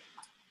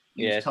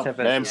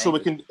 Tevez, so we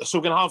can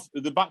have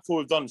the back four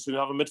we've done. So we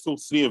have a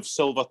midfield three of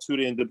Silva,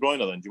 Toure, and De Bruyne.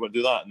 Then do you want to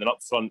do that? And then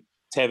up front,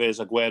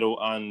 Tevez, Aguero,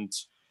 and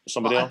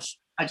somebody else.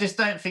 I just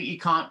don't think you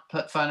can't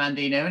put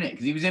Fernandinho in it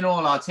because he was in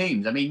all our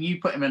teams. I mean,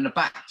 you put him in the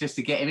back just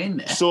to get him in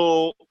there.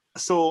 So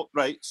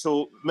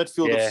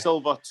midfield of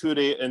Silva,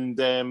 Toure, and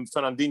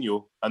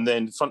Fernandinho, and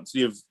then front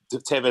three of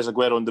Tevez,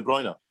 Aguero, and De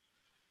Bruyne.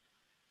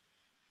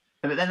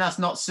 But then that's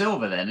not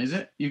Silva, then, is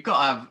it? You've got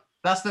to have.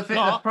 That's the thing.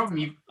 No, that's the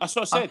problem. That's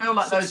what I said. I feel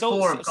like those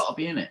four have got to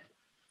be in it.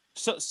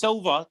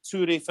 Silva,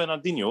 Toure,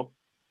 Fernandinho,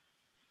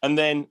 and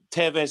then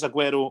Tevez,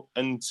 Aguero,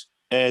 and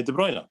De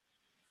Bruyne.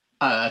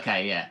 Oh,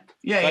 okay, yeah.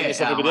 I'm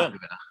happy with that.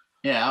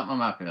 Yeah, I'm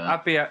happy with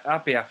that.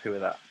 I'd be happy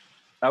with that.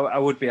 I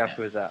would be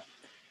happy with that.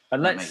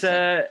 And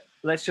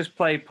let's just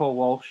play Paul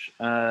Walsh,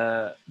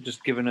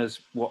 just giving us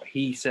what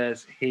he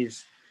says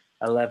his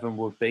 11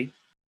 would be.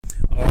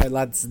 All right,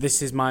 lads,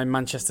 this is my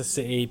Manchester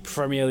City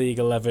Premier League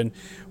 11.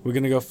 We're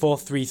going to go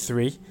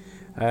 4-3-3.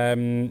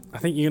 I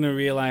think you're going to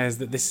realise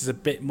that this is a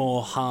bit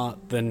more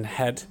heart than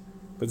head,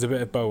 but it's a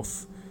bit of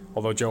both.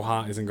 Although Joe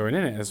Hart isn't going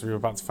in it, as we're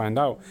about to find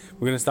out.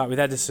 We're going to start with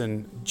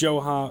Ederson. Joe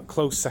Hart,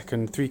 close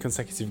second, 3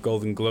 consecutive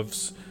Golden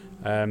Gloves.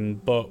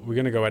 But we're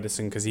going to go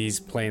Ederson because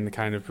he's playing the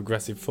kind of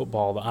progressive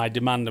football that I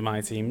demand of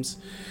my teams.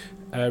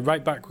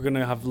 Right back, we're going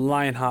to have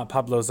Lionheart,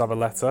 Pablo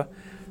Zabaleta.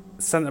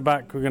 Centre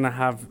back, we're going to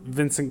have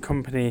Vincent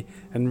Kompany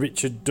and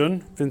Richard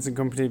Dunn. Vincent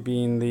Kompany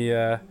being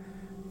the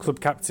club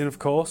captain, of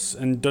course.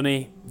 And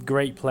Dunny,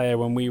 great player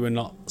when we were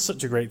not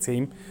such a great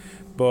team.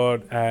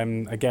 But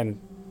again,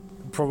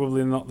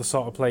 probably not the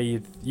sort of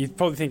play you'd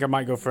probably think I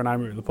might go for an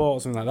Aymeric Laporte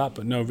or something like that,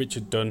 but no,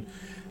 Richard Dunn,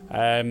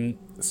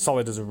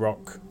 solid as a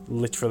rock,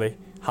 literally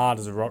hard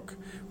as a rock.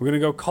 We're going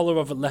to go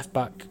Kolarov at left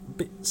back,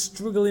 bit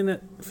struggling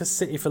for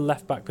City for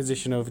left back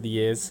position over the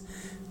years.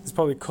 There's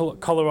probably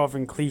Kolarov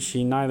and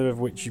Clichy, neither of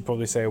which you'd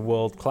probably say are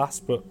world class,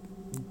 but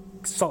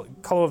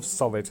Kolarov's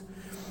solid.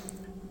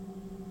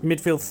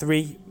 Midfield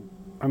 3,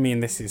 I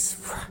mean,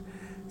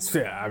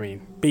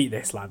 beat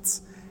this,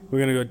 lads. We're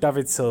going to go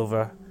David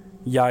Silva,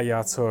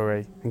 Yaya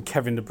Toure and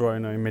Kevin De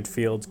Bruyne in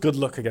midfield. Good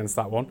luck against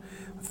that one.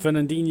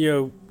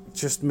 Fernandinho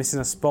just missing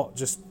a spot,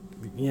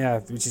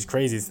 which is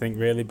crazy to think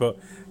really, but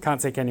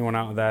can't take anyone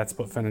out of there to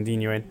put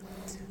Fernandinho in.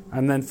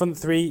 And then front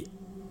 3,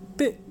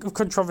 bit of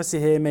controversy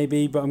here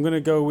maybe, but I'm going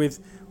to go with,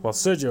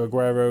 Sergio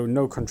Aguero,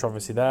 no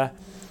controversy there.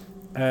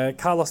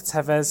 Carlos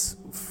Tevez,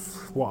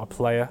 what a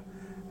player.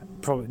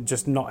 Probably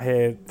just not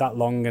here that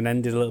long and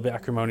ended a little bit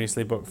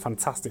acrimoniously, but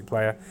fantastic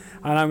player.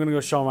 And I'm going to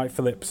go Shaun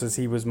Wright-Phillips as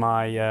he was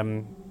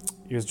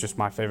just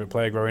my favourite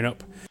player growing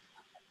up.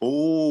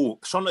 Oh,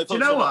 Shaun Wright-Phillips. Do you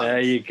know what?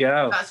 There you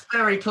go. That's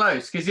very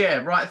close because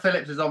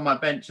Wright-Phillips is on my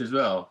bench as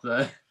well.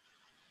 So.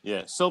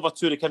 Yeah, Silva,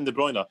 Toure, Kevin De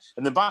Bruyne.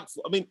 In the back,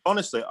 I mean,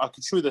 honestly, I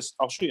could show you this.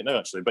 I'll show you now,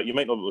 actually, but you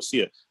might not be able to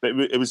see it. But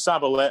it was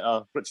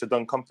Zabaleta, Richard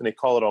Dunn, Kompany,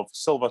 Kolarov,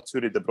 Silva,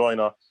 Toure, De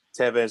Bruyne,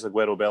 Tevez,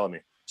 Aguero,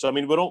 Bellamy. So, I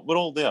mean, we're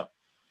all there.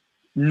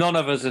 None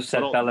of us have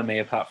said Bellamy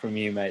apart from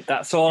you, mate.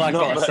 That's all I've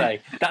got to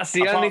say. That's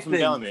the only thing.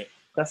 Bellamy,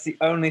 That's the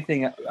only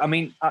thing. I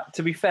mean,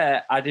 to be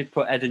fair, I did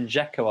put Edin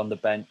Dzeko on the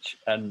bench,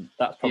 and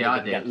that's probably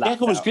going to get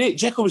laughed Dzeko was out. great.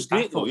 Dzeko was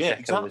great, though. Yeah, Dzeko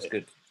exactly. was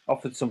good.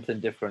 Offered something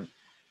different.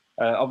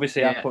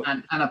 Obviously, I put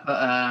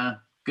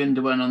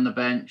Gundogan on the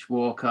bench,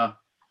 Walker,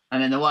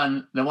 and then the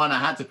one I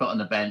had to put on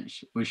the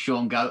bench was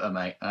Shaun Goater,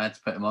 mate. I had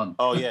to put him on.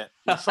 Oh yeah,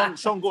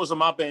 Shaun Goater's on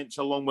my bench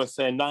along with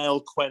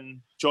Niall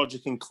Quinn, Georgia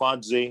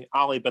Kinkladze,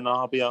 Ali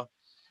Benabia,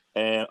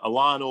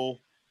 Alano,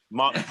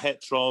 Martin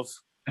Petrov,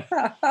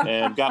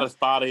 Gareth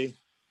Barry.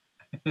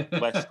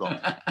 Let's go.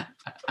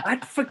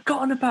 I'd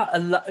forgotten about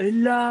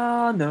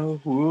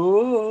Ilano.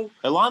 Whoa.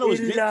 Ilano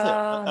was great.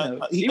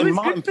 And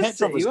Martin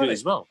Petrov was good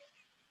as well.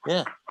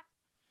 Yeah.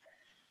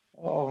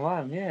 Oh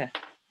man, yeah.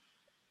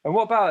 And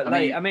what about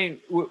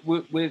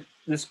with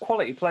there's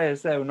quality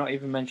players there. We're not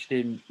even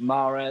mentioning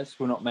Mahrez.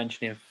 We're not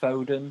mentioning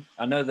Foden.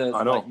 I know they're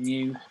like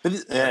new.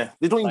 They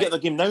don't even get the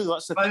game now.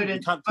 That's the thing. You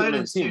can't put them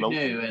in the team. Too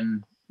new,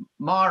 and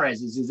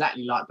Mahrez is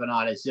exactly like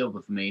Bernardo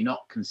Silva for me.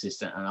 Not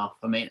consistent enough.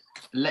 I mean,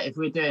 if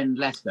we're doing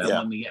Leicester,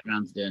 when we get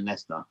around to doing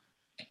Leicester,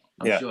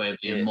 I'm sure he'll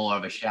be more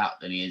of a shout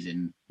than he is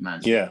in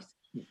Man City. Yeah.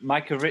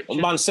 Micah Richards.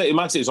 Man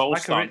City's all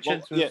Micah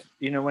Richards was,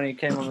 when he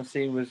came on the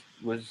scene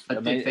was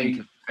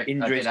amazing.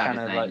 Injuries kind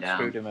of like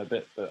screwed him a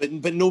bit,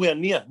 but nowhere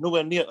near.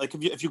 Like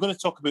if you're going to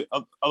talk about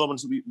other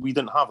ones that we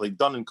didn't have, like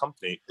Dunn and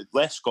company,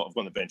 Lescott have got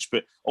on the bench.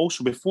 But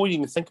also before you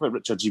even think about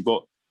Richards, you've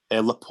got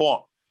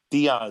Laporte,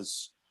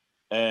 Diaz.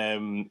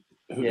 Who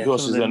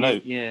else is there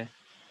now? Yeah,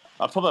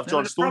 I'd probably have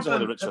George Stones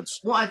ahead of Richards.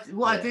 What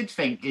I did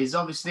think is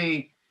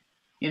obviously,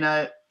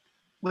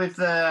 with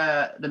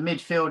the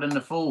midfield and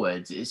the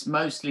forwards, it's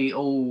mostly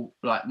all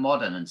like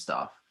modern and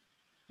stuff.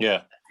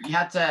 Yeah, you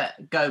had to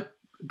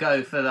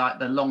go for like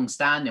the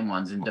long-standing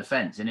ones in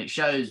defence, and it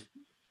shows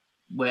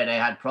where they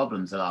had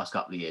problems the last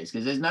couple of years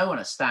because there's no one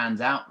that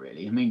stands out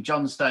really. I mean,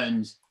 John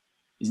Stones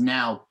is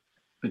now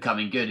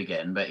becoming good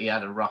again, but he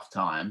had a rough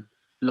time.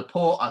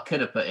 Laporte, I could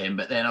have put in,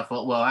 but then I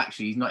thought, well,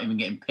 actually, he's not even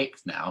getting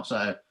picked now, so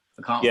I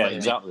can't. Yeah,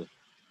 exactly.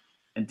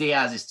 And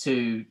Diaz is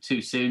too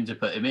soon to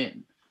put him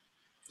in.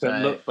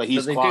 But they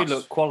do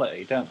look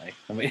quality, don't they?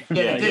 I mean,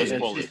 they do.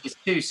 It's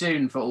too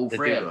soon for all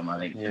three of them, I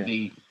think, to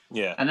be.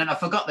 Yeah. And then I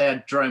forgot they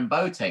had Jerome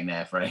Boateng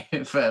there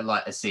for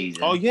like a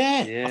season. Oh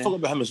yeah. I forgot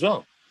about him as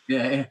well.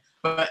 Yeah.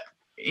 But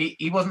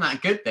he wasn't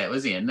that good there,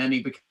 was he? And then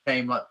he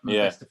became like the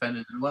best defender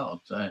in the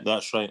world. So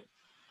that's right.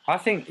 I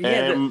think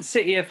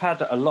City have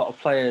had a lot of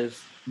players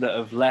that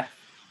have left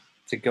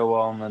to go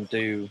on and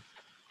do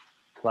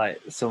like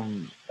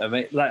some.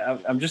 Like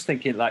I'm just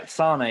thinking, like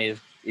Sane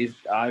is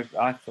I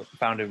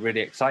found it really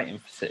exciting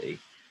for City,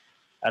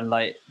 and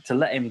like to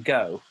let him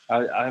go,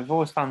 I've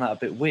always found that a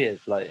bit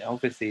weird. Like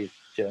obviously he's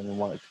German,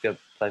 wanted to go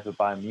play for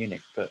Bayern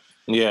Munich, but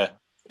yeah,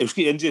 it was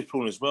getting injury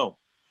prone as well.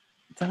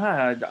 I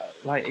don't know,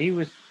 like he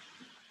was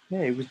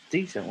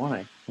decent,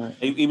 wasn't he? Like,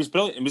 he was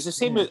brilliant. It was the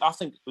same. I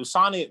think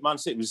Sane at Man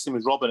City was the same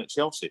as Robin at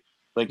Chelsea.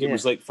 Like it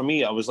was like for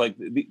me, I was like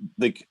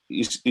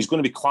he's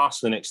going to be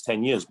class in the next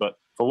 10 years. But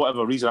for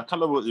whatever reason, I can't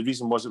remember what the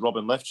reason was that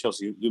Robin left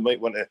Chelsea. You might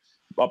want to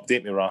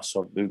update me, Ras,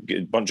 or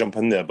jump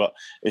in there. But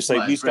it's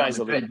like these guys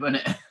are.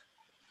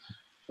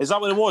 Is that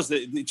what it was?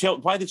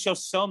 Why did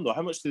Chelsea sell him though?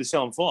 How much did they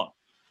sell him for?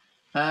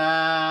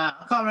 I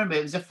can't remember.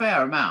 It was a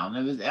fair amount.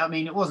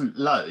 It wasn't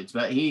loads,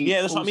 but he.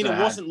 Yeah, that's what I mean. It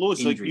wasn't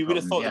loads. Like you would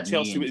have thought that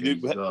Chelsea would do,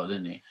 well,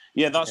 didn't he?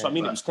 Yeah, that's what I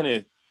mean. It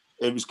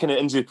was kind of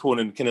injury prone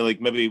and kind of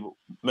like maybe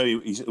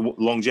his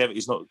longevity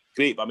is not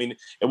great. But I mean,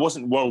 it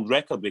wasn't world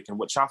record breaking,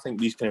 which I think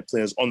these kind of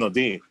players on their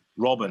day,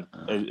 Robin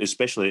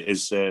especially,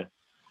 is. You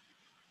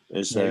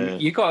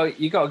got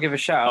to give a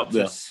shout out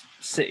to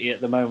City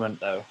at the moment,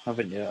 though,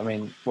 haven't you? I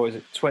mean, what is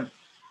it? 20?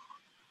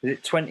 Is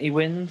it 20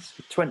 wins?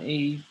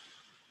 20.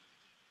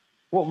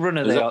 What run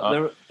are they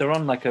on? They're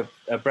on like a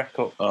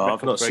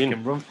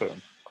record-breaking run for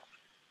them.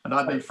 And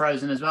I've been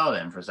frozen as well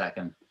then for a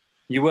second.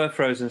 You were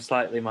frozen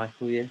slightly,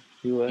 Michael, yeah?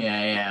 You were.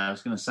 Yeah, I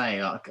was going to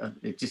say,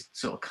 it just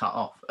sort of cut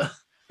off.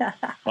 I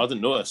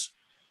didn't notice.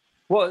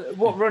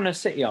 What run is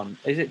City on?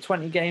 Is it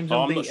 20 games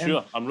unbeaten? I'm not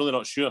sure. I'm really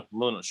not sure.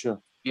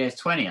 Yeah, it's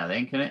 20, I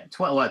think, isn't it?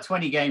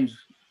 20 games,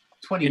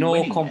 20 in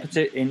all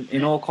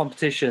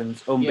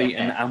competitions,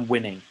 unbeaten and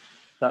winning.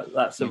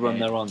 That's the run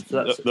they're on.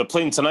 So they're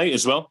playing tonight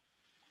as well.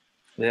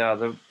 Yeah,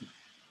 who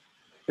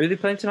are they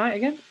playing tonight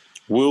again?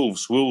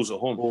 Wolves at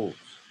home. Wolves.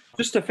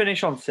 Just to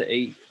finish on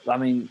City, I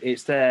mean,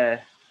 it's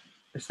their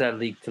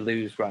league to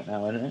lose right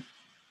now, isn't it?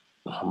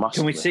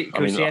 Can we see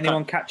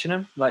anyone catching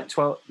them? Like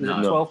 12? Is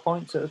it 12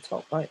 points at the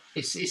top? Right?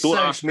 It's Don't so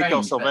ask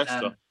Mikel strange,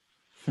 Silvestre.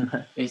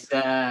 It's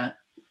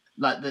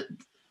like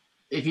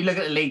if you look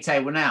at the league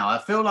table now, I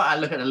feel like I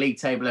look at the league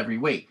table every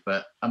week,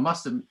 but I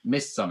must have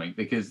missed something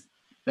because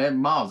they're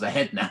miles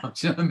ahead now.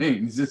 Do you know what I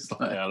mean? It's just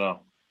like I know.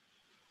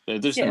 They're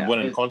just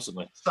winning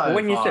constantly. So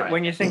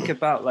when you think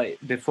about like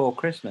before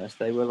Christmas,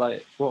 they were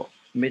like what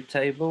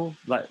mid-table,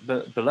 like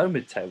below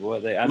mid-table, were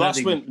they?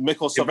 That's when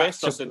Mikel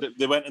Silvestre said that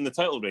they went in the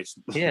title race.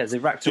 Yeah, they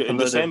racked up in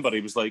December.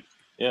 He was like,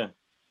 a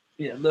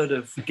load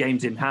of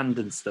games in hand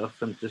and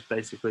stuff, and just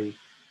basically,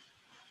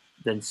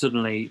 then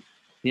suddenly,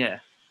 you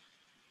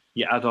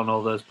add on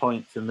all those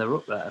points and they're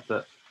up there.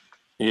 But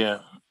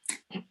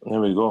There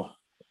we go. A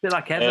bit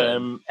like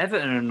Everton.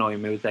 Everton annoy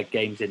me with their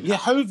games in. Yeah,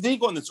 how have they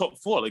got in the top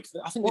 4? Like,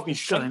 I think they've been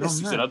shite this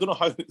season. There? I don't know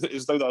how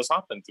that's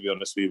happened, to be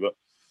honest with you,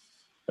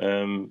 but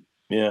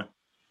yeah.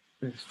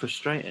 It's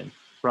frustrating.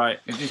 Right.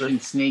 They've just been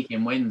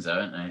sneaking wins,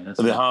 haven't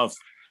they? They have.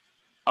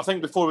 I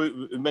think before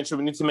we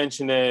need to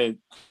mention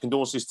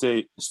condolences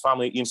to his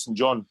family, Ian St.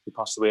 John, who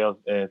passed away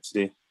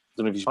today. I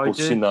don't know if you've both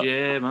seen that.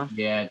 Yeah, man.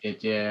 Yeah, I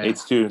did, yeah.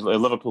 82, a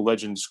Liverpool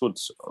legend, scored,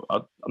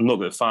 I'm not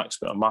good at facts,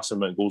 but a massive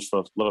amount of goals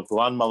for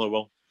Liverpool and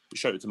Motherwell.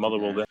 Shout out to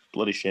Motherwell there.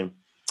 Bloody shame.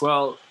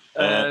 Well,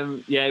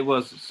 yeah, it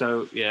was.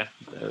 So, yeah,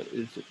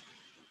 it's,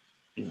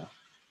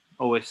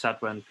 always sad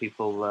when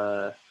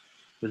people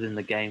within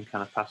the game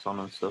kind of pass on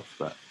and stuff,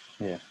 but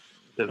yeah,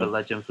 bit of a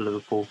legend for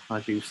Liverpool,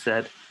 as you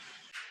said.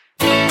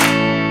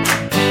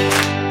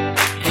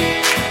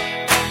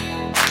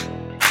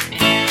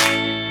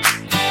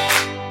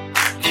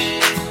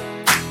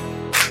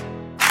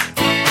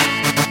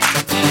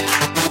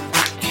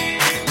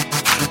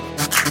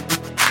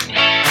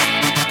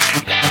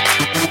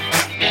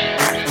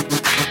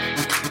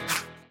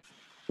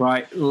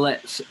 Right,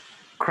 let's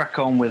crack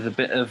on with a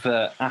bit of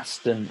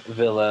Aston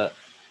Villa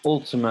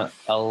Ultimate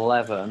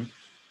 11.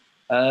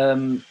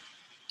 I'm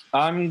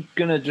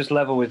going to just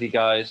level with you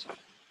guys.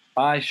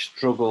 I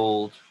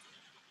struggled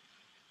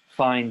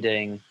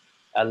finding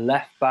a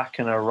left back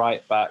and a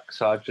right back,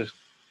 so I just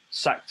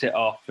sacked it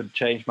off and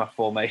changed my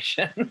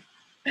formation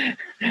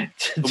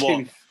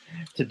to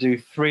do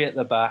 3 at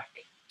the back,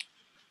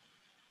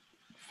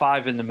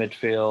 5 in the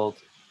midfield,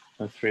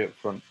 and 3 up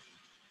front.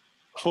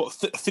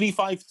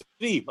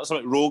 3-5-3. That's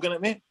like Rogan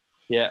at me.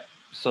 Yeah,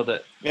 so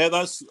that. Yeah,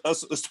 that's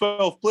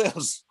 12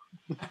 players.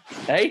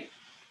 Hey,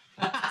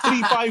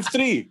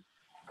 3-5-3.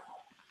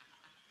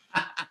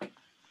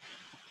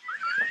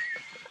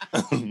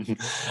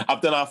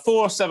 I've done a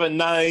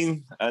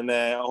 4-7-9, and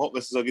I hope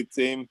this is a good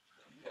team.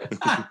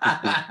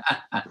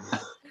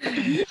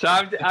 So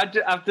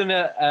I've done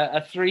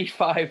a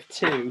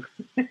 3-5-2.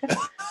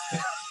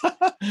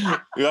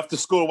 You have to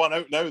score one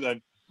out now,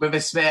 then. With a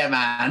spare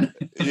man.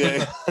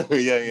 Yeah.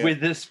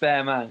 With the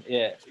spare man,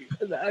 yeah.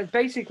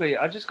 Basically,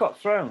 I just got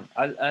thrown.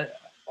 I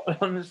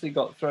honestly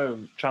got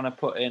thrown trying to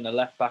put in a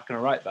left back and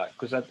a right back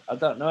because I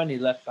don't know any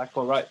left back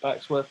or right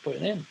backs worth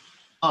putting in.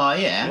 Oh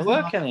yeah, it'll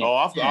work any. Oh,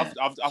 I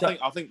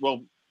think.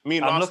 Well, me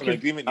and Ross are in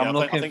agreement. I'm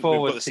looking we've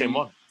forward got the same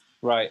one.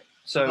 Right.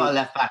 So I've got a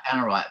left back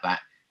and a right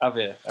back. Have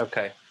you?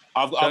 Okay.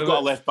 I've got a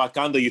left back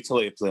and a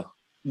utility player.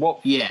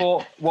 What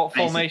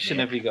formation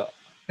have you got?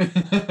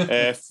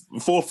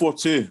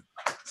 4-4-2.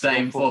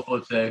 Same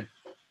 4-4-2.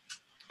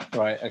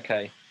 Right.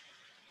 Okay.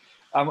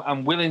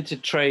 I'm willing to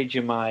trade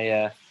you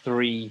my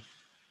 3-5-3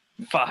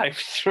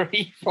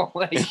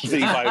 formation.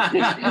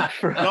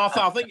 3-5. No,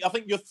 I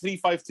think your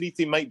 3-5-3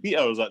 team might beat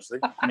ours actually.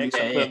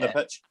 Excellent player on the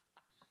pitch.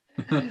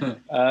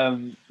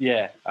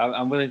 Yeah,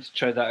 I'm willing to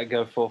trade that and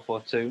go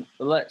 4-4-2.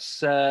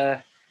 Let's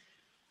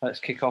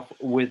kick off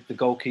with the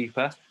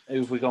goalkeeper.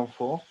 Who have we gone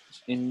for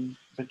in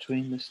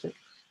between the sticks?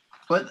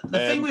 But the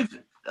thing with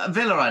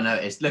Villa, I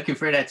noticed looking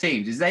through their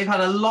teams, is they've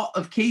had a lot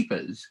of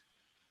keepers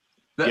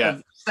that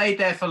have stayed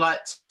there for like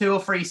 2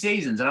 or 3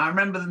 seasons, and I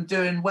remember them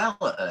doing well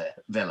at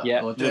Villa.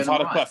 Yeah, they've had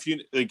quite a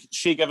few. Like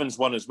Shea Givens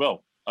won as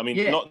well. I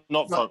mean, not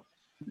for.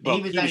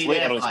 He was only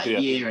there for like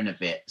a year and a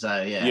bit,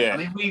 so yeah. I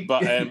mean,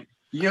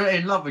 you're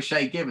in love with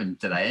Shea Givens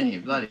today, aren't you?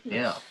 Bloody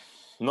hell!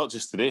 Not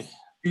just today.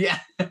 Yeah.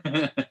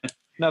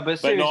 No,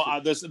 but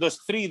no, there's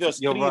 3 there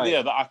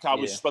that I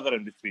was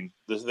swithering between.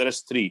 There is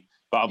 3,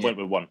 but I went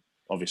with 1,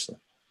 obviously.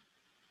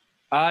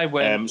 I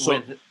went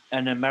with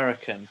an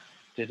American.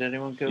 Did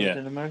anyone go with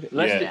an American?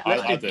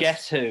 Let's do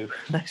guess who.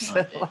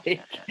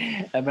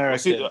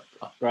 American.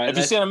 Right. If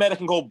you say an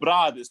American called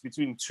Brad, it's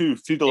between 2,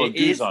 Friedel and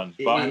Guzan.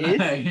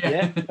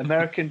 Yeah.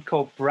 American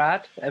called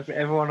Brad.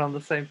 Everyone on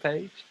the same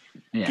page?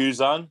 Yeah.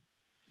 Guzan?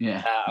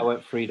 Yeah. I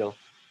went Friedel.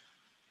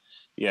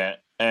 Yeah.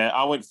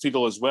 I went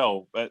Friedel as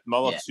well. But my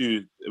other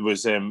 2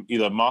 was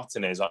either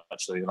Martinez,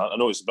 actually. And I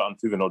know it's a bit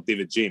unproven, or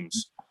David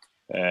James.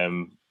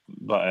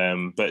 But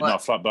no,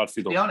 Brad Friedel.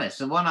 To be honest,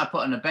 the one I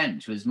put on the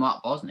bench was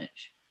Mark Bosnich.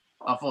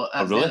 I thought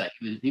at Villa,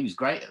 he was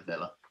great at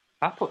Villa.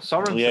 I put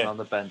Sorensen on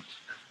the bench.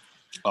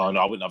 Oh no,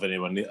 I wouldn't have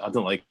anyone. I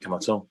don't like him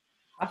at all.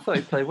 I thought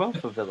he played well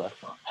for Villa.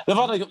 They've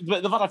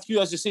had a few,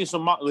 as you say. So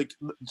like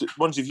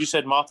ones you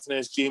said,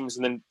 Martinez, James,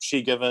 and then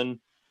Shea Given.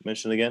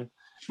 Mentioned again.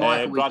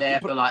 Michael was there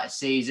for like a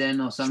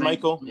season or something.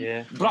 Michael,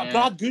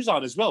 Brad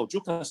Guzan as well.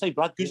 Joking aside,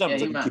 Brad Guzan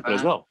was a good keeper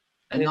as well.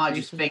 And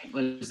Nigel Fink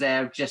was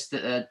there just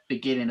at the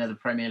beginning of the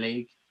Premier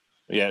League.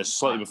 Yeah, it's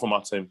slightly before my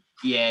time.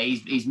 Yeah,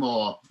 he's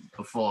more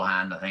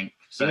beforehand, I think.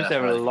 So he was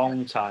there a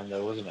long time,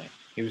 though, wasn't he?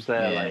 He was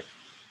there like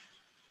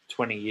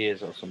 20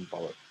 years or some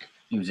bollock.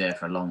 He was there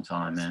for a long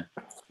time, yeah.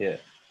 Yeah.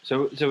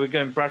 So we're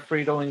going Brad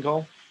Friedel in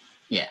goal?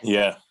 Yeah.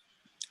 Yeah.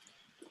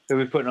 Who are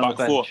we putting on the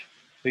bench? 4.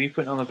 Who are you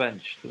putting on the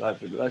bench?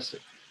 Let's.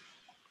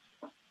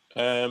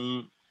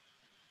 Well,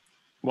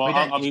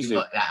 I'm usually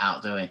got that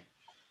out, do we?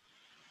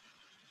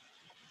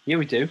 Yeah,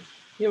 we do.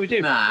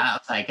 Nah,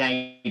 that'll take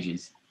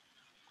ages.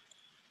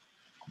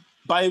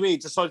 By the way,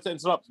 just sorry to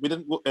interrupt, we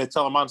didn't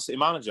tell a Man City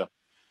manager.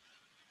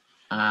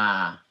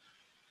 I'm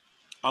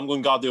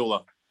going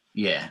Guardiola.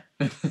 Yeah.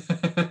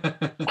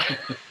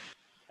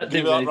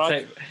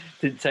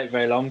 Didn't take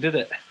very long, did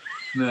it?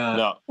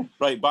 No.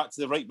 Right, back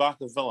to the right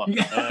back of Villa. Do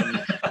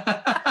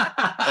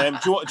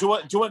you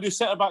want to do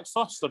centre backs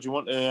first, or do you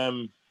want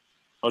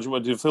to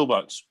do full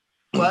backs?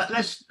 Well,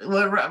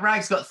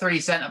 Rag's got 3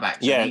 centre backs.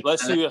 Yeah,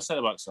 let's see your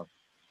centre backs. So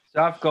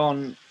I've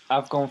gone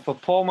for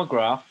Paul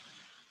McGrath,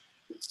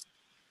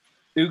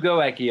 Ugo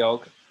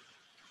Egiog,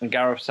 and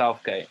Gareth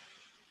Southgate.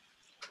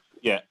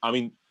 Yeah, I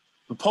mean,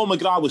 Paul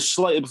McGrath was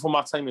slightly before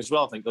my time as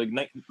well. I think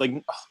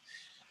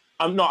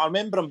I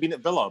remember him being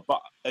at Villa,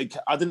 but I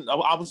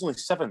was only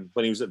 7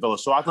 when he was at Villa,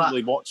 so I didn't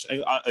really watch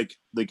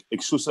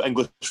exclusive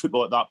English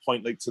football at that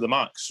point, to the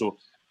max. So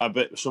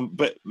but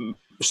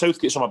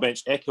Southgate's on my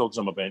bench, Ekiog's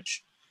on my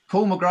bench.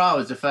 Paul McGrath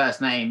was the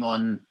first name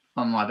on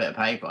my bit of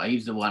paper.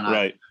 He's the one,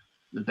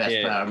 the best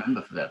player I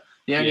remember for them.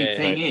 The only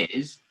thing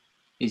is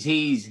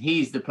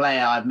he's the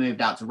player I've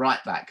moved out to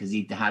right back because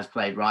he has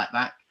played right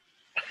back.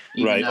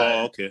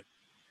 Okay.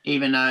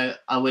 Even though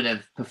I would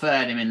have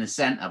preferred him in the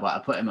centre, but I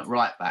put him at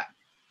right back.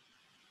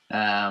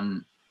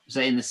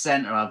 So in the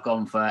centre, I've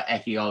gone for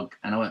Ekiog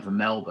and I went for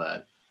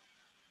Mellberg.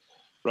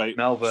 Right.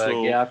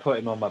 Mellberg, I put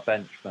him on my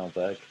bench,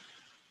 Mellberg.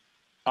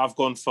 I've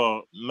gone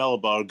for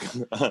Mellberg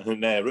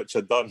and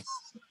Richard Dunn.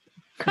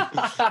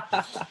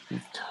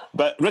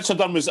 But Richard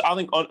Dunn was, I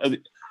think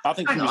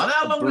he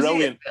was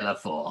brilliant. Villa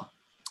for?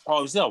 Oh,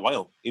 he was there a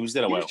while.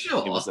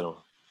 Sure? He was there.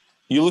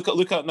 You look at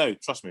it now.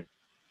 Trust me.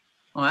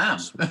 I am.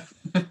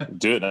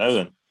 Do it now,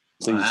 then.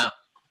 Please. Wow.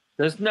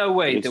 There's no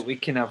way that we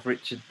can have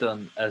Richard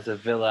Dunn as a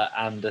Villa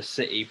and a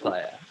City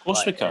player. Of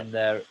course we can.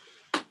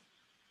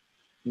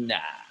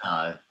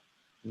 Nah.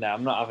 No,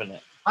 I'm not having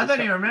it. I don't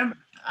even remember.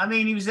 I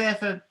mean, he was there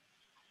for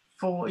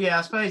 4. Yeah,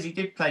 I suppose he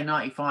did play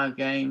 95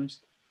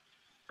 games,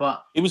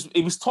 but he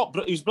was top.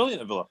 He was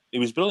brilliant at Villa.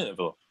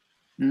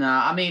 No,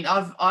 I mean,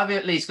 I've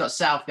at least got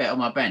Southgate on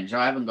my bench.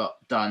 I haven't got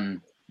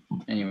Dunn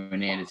anywhere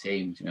near the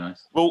team, to be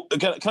honest. Well,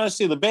 can I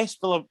say the best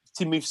Villa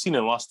team we've seen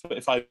in the last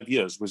 25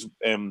 years was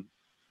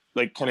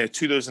kind of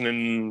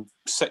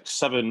 2006,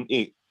 7,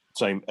 8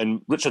 time,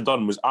 and Richard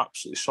Dunn was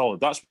absolutely solid.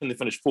 That's when they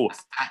finished 4th.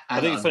 I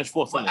think he finished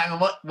 4th. Hang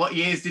on, what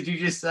years did you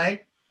just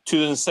say?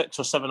 2006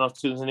 or 7 or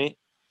 2008.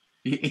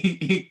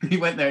 He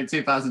went there in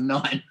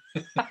 2009.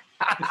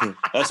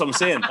 That's what I'm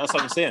saying.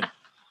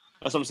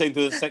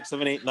 2006,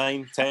 7, 8,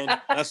 9, 10.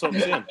 That's what I'm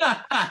saying.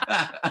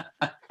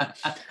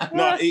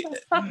 No,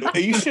 are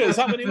you sure? Is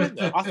that when he went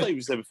there? I thought he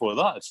was there before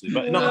that, actually.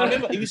 But no, I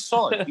remember he was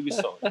solid.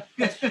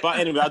 But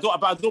anyway, I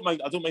don't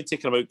mind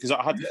taking him out because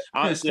I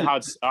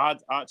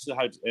actually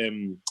had.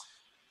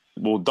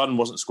 Well, Dunn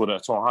wasn't scored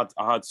out at all.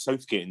 I had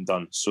Southgate and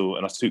Dunn,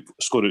 and I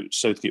scored out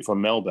Southgate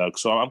from Mellberg.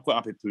 So I'm quite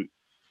happy to put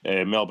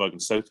Mellberg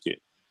and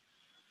Southgate.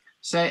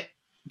 So,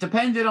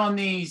 depending on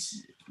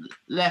these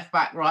left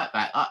back, right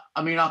back,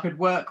 I mean, I could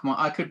work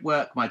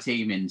my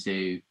team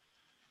into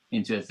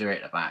a 3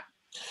 at the back.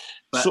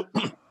 But,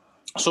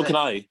 so can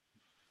I.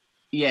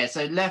 Yeah.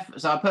 So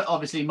I put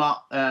obviously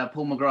Paul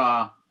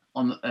McGrath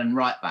on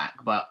right back,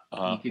 but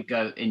you could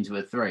go into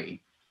a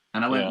 3,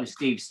 and I went with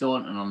Steve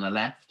Staunton on the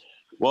left.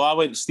 Well, I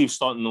went Steve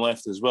Staunton on the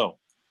left as well.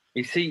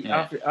 You see,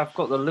 I've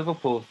got the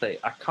Liverpool thing.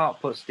 I can't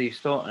put Steve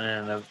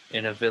Staunton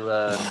in a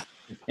Villa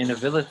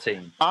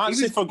team. I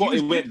actually forgot he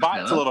went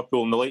back to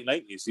Liverpool in the late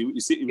 90s.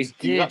 He was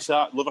actually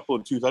at Liverpool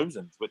in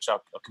 2000, which I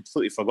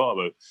completely forgot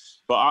about.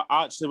 But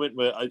I actually went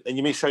with, and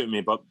you may shout at me,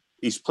 but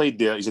he's played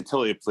there. He's a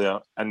utility player,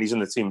 and he's in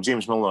the team.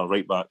 James Milner,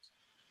 right back.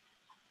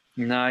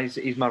 No,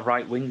 he's my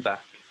right wing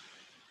back.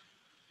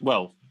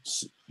 Well,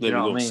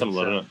 there we go.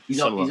 Similar, isn't it?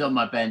 He's on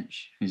my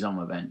bench.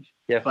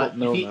 Yeah, but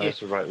Milner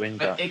is a right wing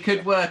back. It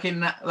could work in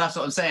that. That's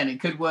what I'm saying. It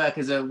could work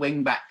as a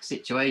wing back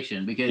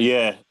situation because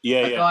the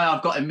guy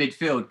I've got in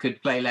midfield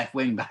could play left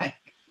wing back.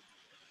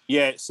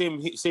 Yeah,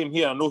 same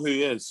here. I know who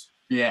he is.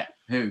 Yeah,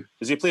 who?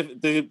 Does he play?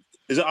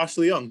 Is it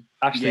Ashley Young?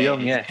 Ashley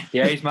Young, yeah,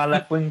 he's my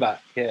left wing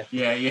back. Yeah.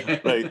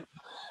 Right.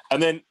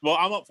 And then, well,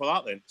 I'm up for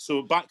that then.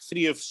 So back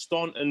 3 of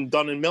Staunton,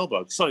 Dunn, and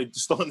Mellberg. Sorry,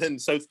 Staunton,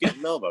 Southgate,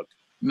 and Mellberg.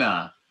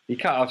 Nah, you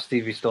can't have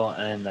Stevie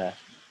Staunton in there.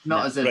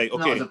 Not as a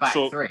back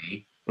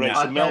 3. Right,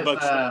 so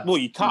Mellberg. Well,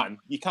 you can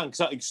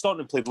because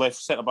Staunton played left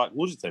centre back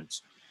loads of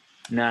times.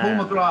 No.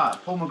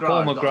 Paul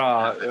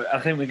McGrath. I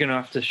think we're going to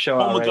have to show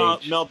Paul our McGrath,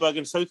 age. Mellberg,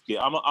 and Southgate.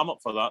 I'm up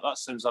for that. That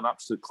sounds an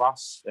absolute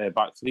class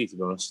back 3, to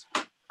be honest.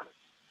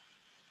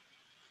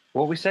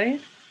 What are we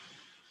saying?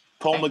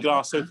 Paul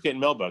McGrath, Southgate,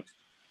 and Mellberg.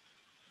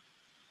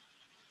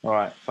 All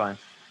right, fine.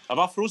 Have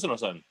I frozen or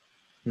something?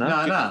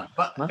 No.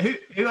 But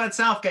who had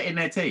Southgate in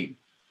their team?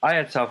 I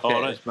had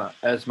Southgate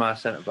as my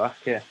centre back.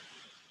 Yeah.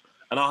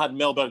 And I had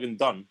Mellberg and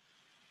Dunn.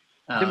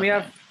 Didn't we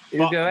have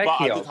But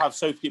I did have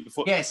Southgate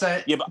before. Yeah,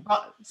 so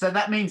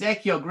that means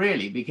Ekiog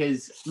really,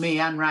 because me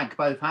and Rag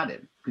both had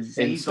him. Did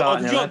you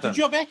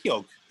have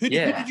Ekiog? Who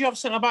did you have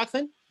centre back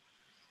then?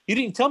 You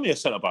didn't tell me your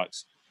centre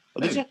backs,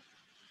 did you?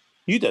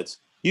 You did.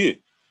 You,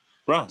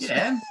 Brass.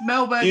 Yeah,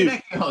 Mellberg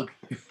and Ekiog.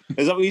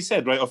 Is that what you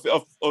said? Right.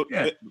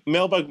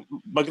 Mellberg,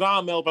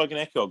 McGrath, Mellberg,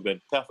 and Ekiog.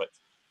 Then perfect.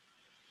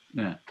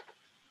 Yeah.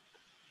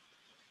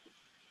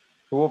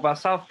 But what about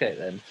Southgate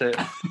then? So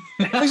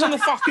he's on the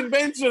fucking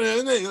bench,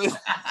 isn't he?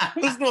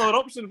 There's no other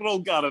option for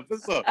old Gareth,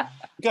 is there?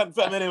 You can't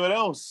fit him anywhere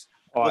else.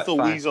 All right,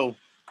 Little weasel.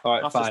 All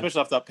right, fine.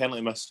 Especially after that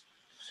penalty miss.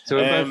 So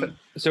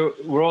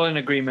we're all in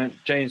agreement.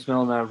 James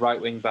Milner,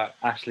 right wing back.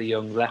 Ashley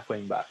Young, left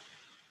wing back.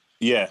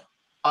 Yeah.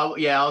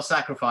 I'll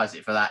sacrifice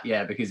it for that.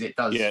 Yeah, because it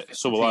does. Yeah,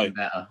 so will I.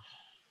 Better.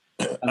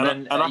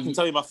 And I can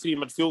tell you my three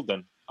midfield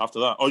then after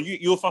that. Or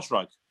you're first,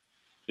 Rag.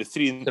 The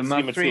three. So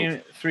my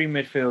midfield. three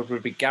midfield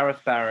would be Gareth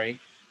Barry.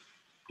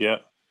 Yeah.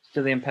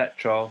 Stilian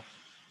Petrov.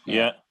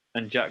 Yeah.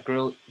 And Jack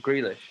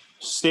Grealish.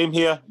 Same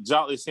here,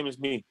 exactly the same as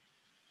me.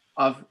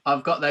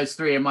 I've got those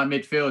three in my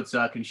midfield, so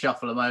I can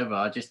shuffle them over.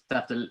 I just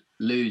have to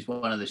lose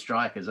one of the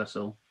strikers. That's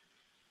all.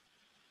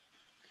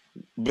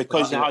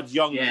 Because you had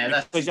young. Yeah,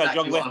 that's because you had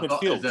young left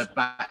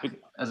midfield.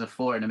 As a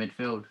four in the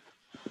midfield.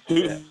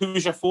 Who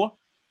was your four?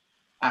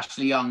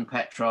 Ashley Young,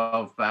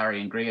 Petrov,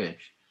 Barry, and Grealish.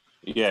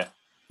 Yeah.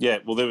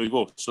 Well, there we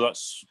go. So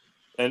that's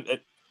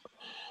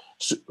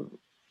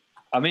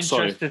I'm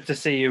interested to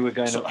see who we're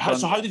going up front.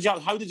 So how did you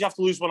have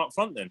to lose one up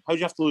front then? How did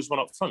you have to lose one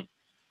up front?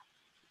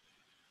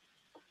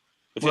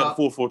 If you had a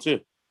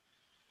 4-4-2.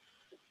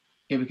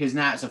 Yeah, because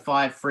now it's a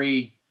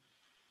 5-3.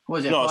 What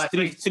is it? No,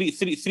 it's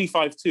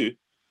 3-5-2.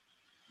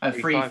 Oh,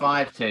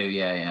 3-5-2.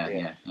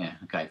 Yeah.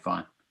 Okay,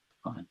 fine.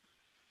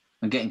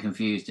 I'm getting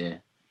confused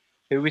here.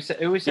 Who we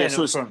saying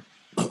up front?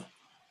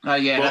 Oh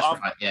yeah, well,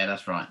 that's right. Yeah,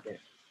 that's right. Yeah.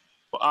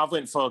 Well, I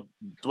went for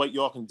Dwight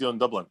York and Dion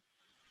Dublin.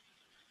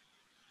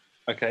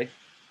 Okay.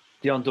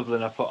 Dion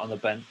Dublin I put on the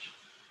bench.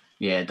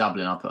 Yeah,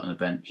 Dublin I put on the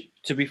bench.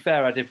 To be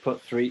fair, I did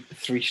put three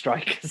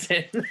strikers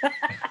in.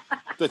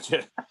 Did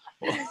you?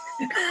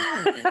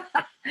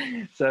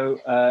 So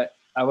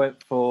I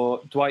went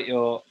for Dwight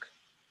York,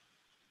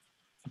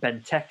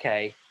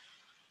 Benteke,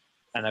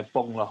 and a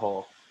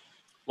Bonglahor.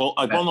 Well,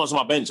 Bonglahor's on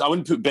my bench. I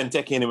wouldn't put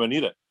Benteke anywhere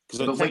near it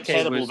because it's a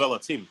terrible Villa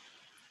team.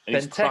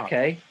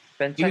 Benteke,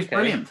 he was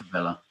brilliant for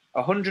Villa.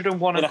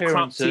 101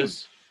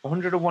 appearances.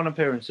 101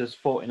 appearances,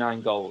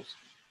 49 goals.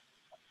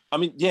 I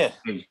mean, yeah,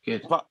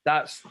 good. But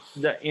that's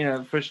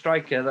for a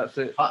striker. That's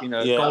a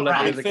yeah, goal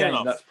every other game.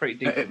 Enough. That's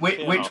pretty decent.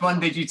 Which one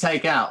did you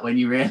take out when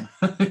you realised?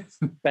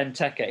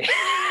 Benteke.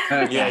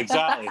 Okay. Yeah,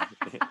 exactly.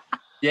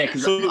 Yeah,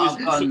 because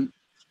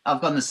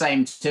I've gone the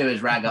same two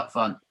as Rag up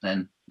front.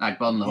 Then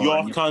Agbonlahor.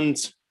 York and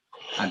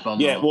Agbonlahor.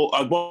 Yeah, well,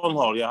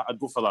 Agbonlahor. Yeah, I'd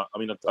go for that. I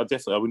mean, I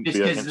definitely wouldn't just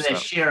be because of the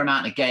sheer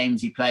amount of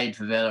games he played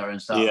for Villa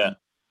and stuff. Yeah.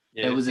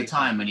 There was a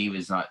time when he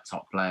was like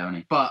top player, wasn't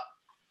he? But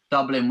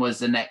Dublin was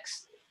the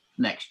next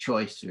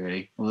choice,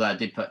 really. Although I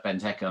did put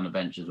Benteke on the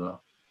bench as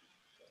well.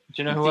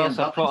 Do you know who else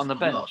I put on the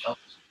bench?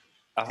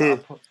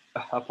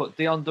 I put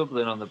Dion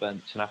Dublin on the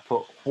bench, and I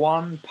put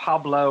Juan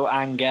Pablo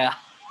Angel.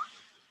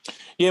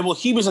 Yeah, well,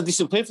 he was a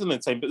decent player for them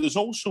at the time, but there's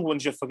also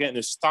ones you're forgetting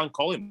is Stan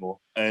Collingwood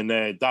and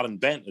Darren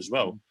Bent as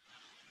well.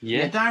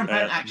 Yeah, Darren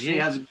Bent actually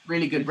has a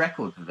really good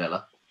record for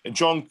Villa. And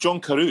John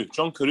Carew.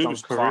 John Carew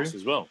was class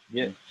as well.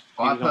 Yeah.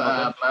 Well,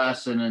 I put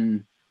Merson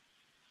and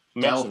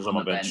Merson's on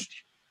my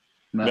bench.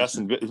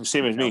 Merson,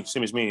 same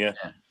as me, yeah.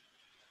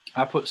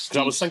 I put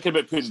Steve. I was thinking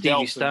about putting Stevie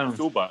Delph Stone. in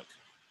fullback.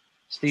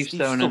 Steve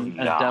Stone and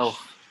Delph.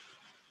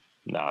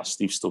 Nah,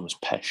 Steve Stone was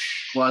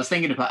pish. Well, I was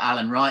thinking to put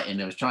Alan Wright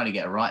in. I was trying to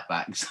get a right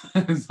back.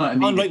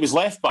 Alan Wright was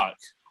left back.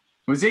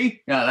 Was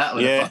he? Yeah, that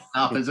would have fucked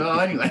up as well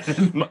anyway.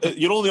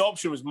 Your only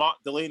option was Mark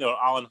Delaney or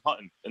Alan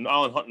Hutton, and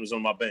Alan Hutton was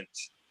on my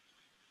bench.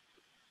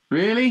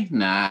 Really?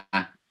 Nah.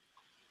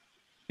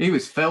 He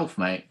was filth,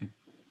 mate.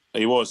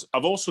 He was.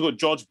 I've also got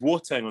George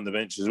Boateng on the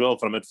bench as well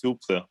for a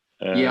midfield player.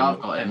 Yeah,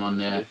 I've got him on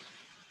there.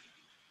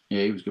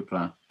 Yeah, he was a good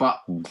player.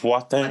 But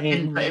Boateng. I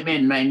didn't put him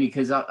in mainly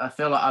because I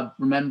feel like I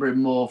remember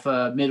him more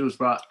for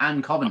Middlesbrough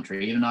and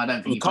Coventry, even though I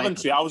don't think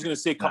Coventry. I was going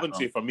to say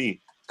Coventry for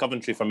me.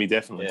 Coventry for me,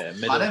 definitely. Yeah,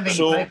 I don't think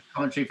he played for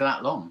Coventry for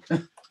that long.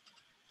 It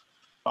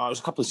was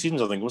a couple of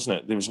seasons, I think, wasn't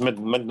it? It was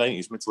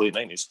mid-90s, mid to late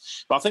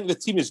 90s. But I think the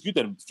team is good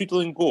then.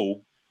 Friedel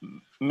goal,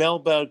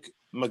 Melberg,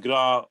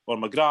 McGrath,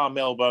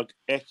 Melberg,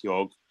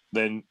 Ekiog,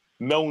 then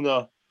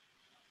Milner,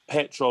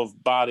 Petrov,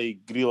 Barry,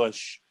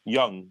 Grealish,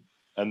 Young,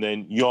 and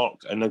then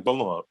York and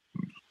Agbonlahor.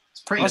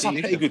 That's a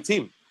pretty good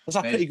team. That's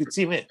a pretty good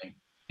team, eh?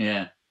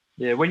 Yeah.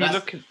 Yeah, when you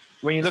look at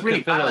really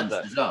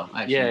Villa, as well,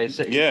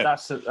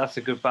 that's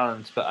a good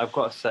balance. But I've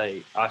got to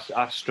say,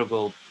 I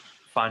struggled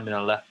finding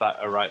a left back,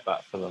 a right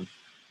back for them.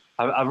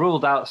 I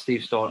ruled out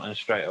Steve Staunton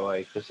straight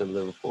away because of the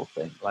Liverpool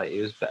thing. Like, he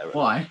was better at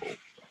Liverpool.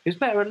 He was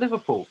better at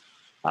Liverpool.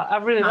 I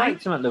really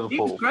liked him at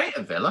Liverpool. He was great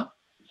at Villa.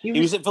 He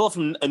was at Villa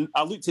and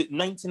I looked at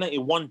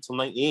 1991 till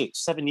 98.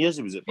 7 years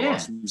he was at Villa. Yeah,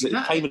 he was at the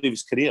time of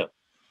his career.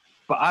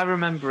 But I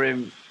remember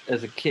him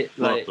as a kid,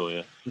 like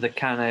the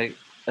kind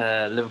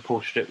of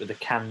Liverpool strip with the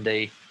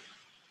candy.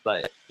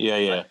 Like,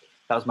 that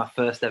was my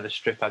first ever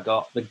strip I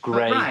got. The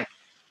grey away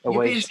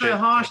You're being strip. so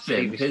harsh to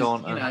him because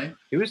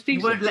he was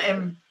decent.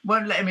 You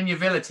won't let him in your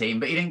Villa team,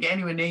 but he didn't get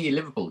anywhere near your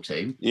Liverpool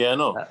team. Yeah,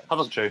 no.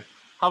 That's true.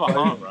 Have a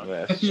heart,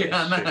 right?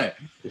 Yeah, I know.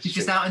 He's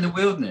just out in the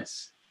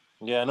wilderness.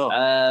 Yeah,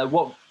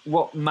 no.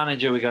 What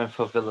manager are we going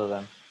for Villa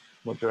then?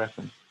 What do you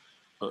reckon?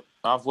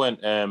 I've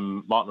went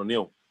Martin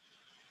O'Neill.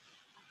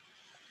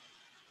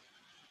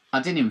 I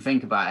didn't even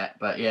think about it,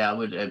 but yeah, I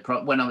would.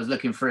 When I was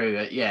looking through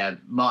it,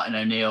 Martin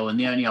O'Neill, and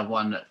the only other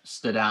one that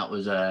stood out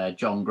was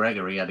John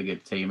Gregory. Had a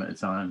good team at the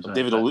time. So,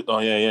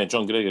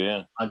 John Gregory,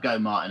 yeah. I'd go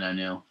Martin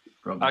O'Neill.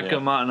 Probably. I'd go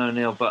Martin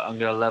O'Neill, but I'm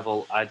going to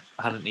level. I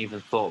hadn't even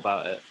thought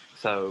about it,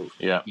 so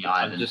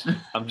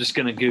I'm just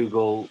going to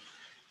Google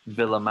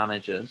Villa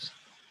managers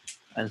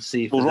and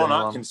see if Ron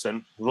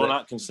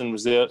Atkinson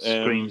was there.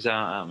 Screams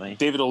out at me.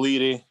 David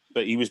O'Leary,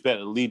 but he was better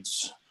at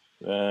Leeds.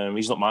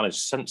 He's not managed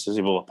since, is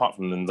he? Well, apart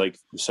from in like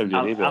Saudi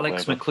Arabia.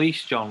 Alex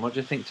McLeish, John. What do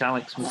you think to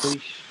Alex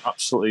McLeish?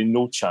 Absolutely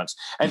no chance.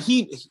 And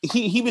he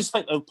was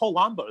fighting Paul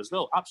Lambert as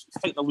well.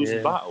 Absolutely fighting a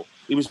losing battle.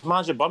 He was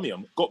manager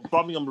Birmingham, got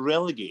Birmingham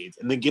relegated,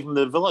 and then gave him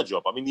the Villa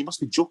job. I mean, he must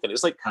be joking.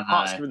 It's like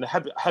Hearts giving the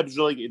Hibs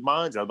relegated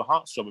manager the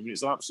Hearts job. I mean,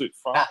 it's an absolute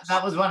farce.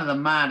 That was one of the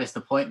maddest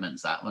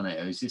appointments. That wasn't it?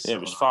 It was just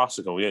it was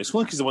farcical. Yeah, it's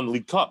only because they won the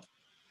League Cup.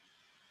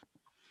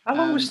 How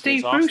long was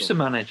Steve Bruce a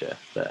manager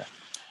there?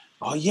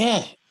 Oh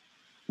yeah.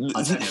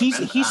 I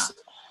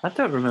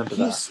don't remember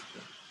that.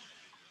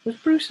 Was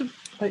Bruce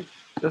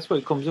that's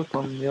what comes up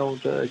on the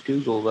old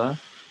Google there.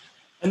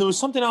 And there was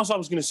something else I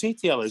was going to say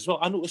to you as well.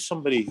 I noticed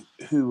somebody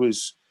who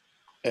was,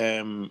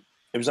 it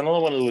was another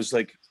one of those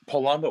like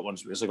Paul Lambert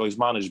ones. It was like he's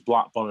managed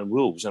Blackburn and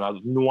Wolves, and I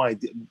had no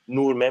idea,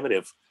 no memory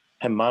of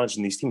him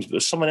managing these teams. But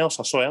there's someone else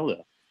I saw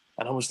earlier,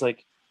 and I was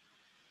like,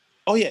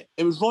 oh yeah,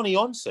 it was Ronnie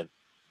Johnson.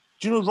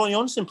 Do you know Ronnie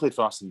Johnson played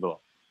for Aston Villa?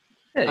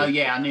 Oh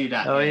yeah, I knew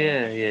that. Oh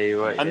yeah,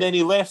 you're right. And then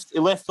he left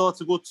Villa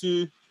to go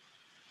to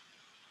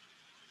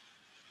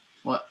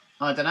what?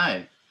 I don't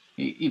know.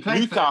 He played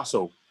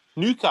Newcastle.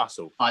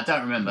 I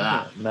don't remember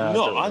that.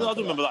 No, I don't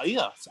remember that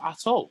either at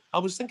all. I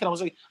was like,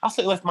 I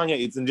thought he left Man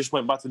United and just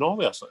went back to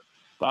Norway or something.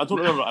 But I don't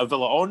remember a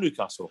Villa or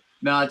Newcastle.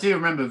 No, I do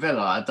remember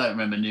Villa. I don't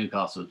remember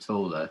Newcastle at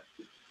all, though.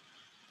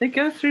 They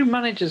go through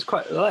managers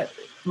quite like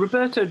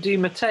Roberto Di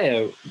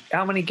Matteo.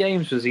 How many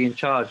games was he in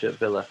charge at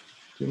Villa?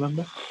 Do you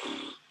remember?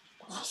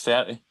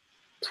 30.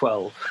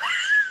 12.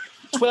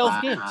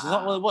 12 games. Is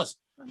that what it was?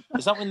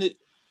 Is that when the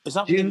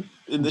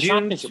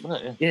championship,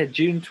 wasn't it? Yeah,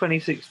 June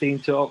 2016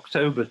 to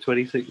October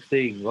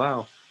 2016.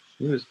 Wow.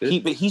 He was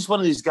good. But he's one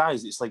of these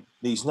guys. It's like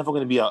he's never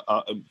going to be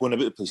going about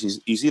the place.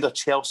 He's either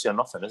Chelsea or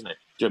nothing, isn't it?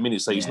 Do you know what I mean?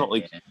 It's like he's not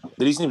like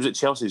the reason he was at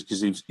Chelsea is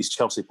because he's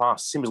Chelsea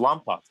past. Same as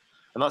Lampard,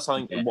 and that's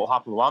I think what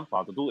happened with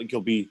Lampard. I don't think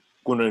he'll be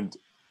going around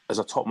as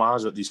a top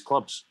manager at these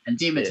clubs. And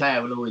Di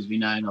Matteo will always be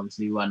known.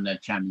 Obviously, he won the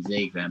Champions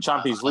League.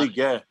 Champions League,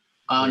 yeah.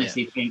 I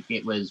honestly think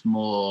it was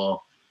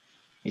more.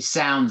 It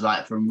sounds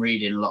like from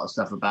reading a lot of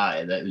stuff about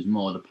it that it was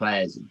more the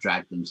players that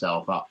dragged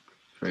themselves up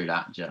through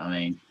that. Do you know what I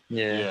mean?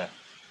 Yeah.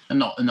 And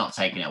not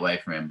taking it away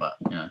from him, but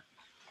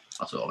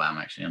I sort of am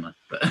actually, am I?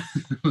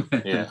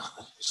 But yeah.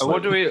 So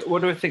what do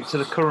we think to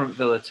the current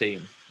Villa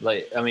team?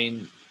 Like, I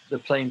mean, they're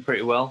playing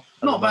pretty well.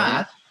 Not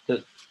bad.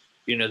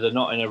 They're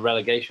not in a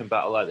relegation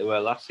battle like they were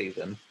last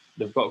season.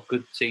 They've got a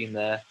good team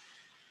there.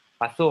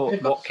 I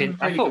thought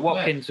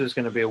Watkins was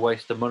going to be a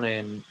waste of money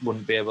and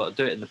wouldn't be able to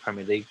do it in the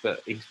Premier League,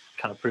 but he's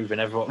kind of proven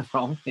everyone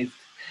wrong. He's,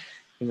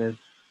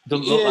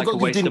 doesn't look like a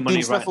waste of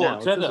money right now.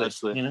 Credit,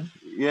 actually.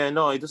 Yeah,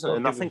 no, he doesn't.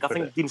 And I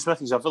think Dean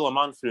Smith is a Villa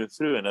man through and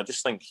through, and I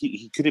just think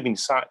he could have been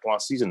sacked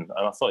last season,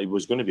 and I thought he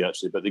was going to be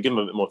actually, but they give him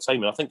a bit more time.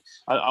 And I think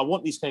I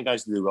want these kind of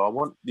guys to do well. I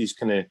want these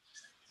kind of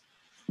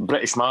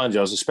British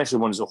managers, especially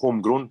ones that are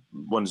homegrown,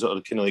 ones that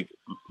are kind of like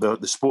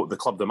the sport, the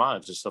club they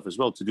manage and stuff as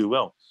well, to do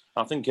well.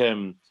 I think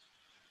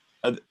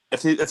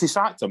if they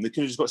sacked him, they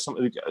could have just got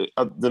something.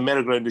 The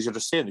merry-go-round, as you're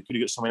just saying, they could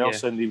have got someone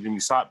else in. They'd been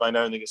sacked by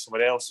now, and they get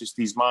someone else. Just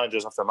these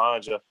managers after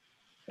manager.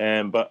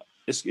 But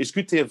it's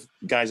good to have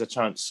guys a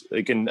chance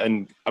again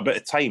and a bit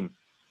of time.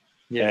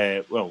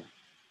 Yeah. Well,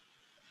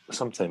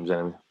 sometimes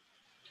anyway.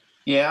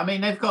 Yeah, I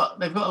mean they've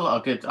got a lot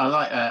of good. I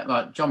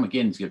like John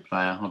McGinn's a good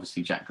player.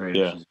 Obviously Jack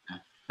Grealish,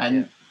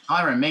 and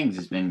Tyrone Mings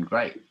has been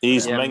great.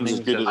 Mings is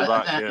good at the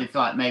back. I don't know if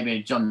like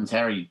maybe John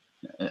Terry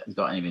has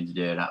got anything to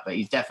do with that, but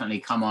he's definitely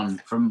come on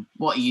from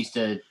what he used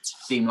to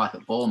seem like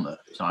at Bournemouth.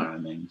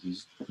 Tyrone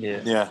Mings,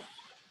 yeah.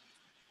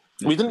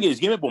 We didn't get his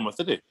game at Bournemouth,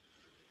 did he?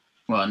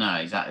 Well, no,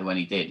 exactly. When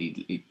he did,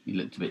 he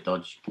looked a bit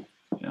dodgy. You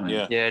know what I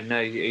mean? Yeah,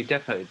 no, he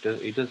definitely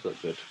does. He does look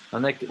good.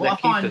 And I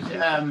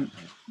find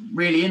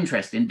really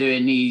interesting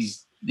doing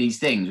these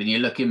things when you're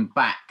looking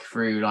back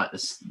through like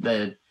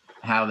the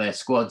how their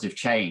squads have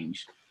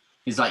changed.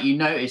 It's like you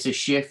notice a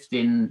shift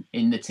in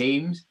the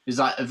teams. It's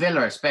like a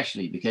Villa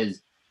especially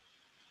because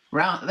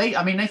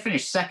they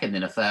finished second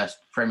in the first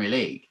Premier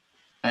League,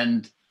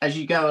 and as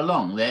you go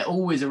along, they're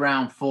always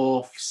around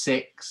 4th,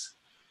 6th,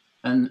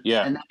 and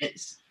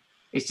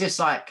it's just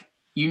like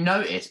you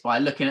notice by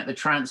looking at the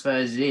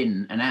transfers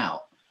in and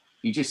out.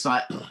 You just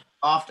like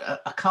after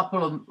a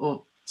couple of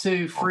or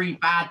 2, 3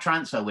 bad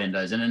transfer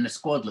windows, and then the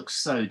squad looks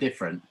so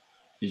different.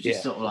 It's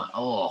just sort of like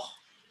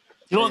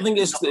You don't think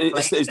it's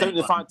down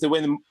to the fact that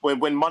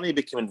when money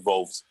became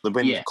involved,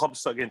 when clubs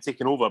started getting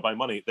taken over by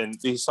money, then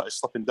they started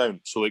slipping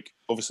down. So like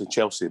obviously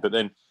Chelsea, but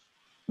then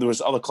there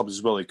was other clubs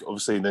as well, like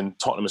obviously then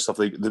Tottenham and stuff.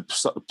 Like the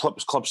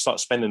clubs start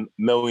spending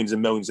millions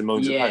and millions and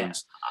millions of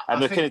pounds,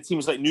 and the kind of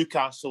teams like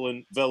Newcastle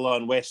and Villa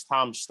and West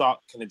Ham start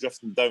kind of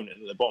drifting down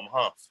into the bottom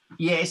half.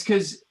 Yeah, it's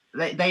because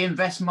they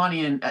invest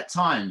money in at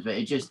times, but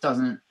it just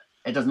doesn't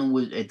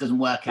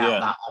work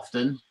out that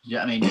often. You know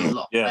what I mean? There's a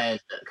lot of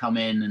players that come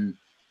in and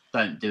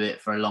don't do it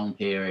for a long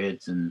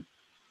periods, and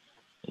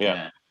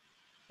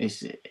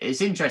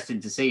it's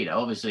interesting to see that.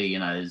 Obviously, you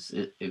know,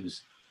 it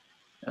was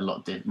a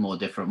lot more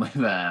different with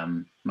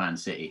Man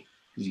City,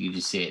 because you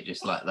just see it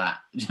just like that.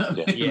 You know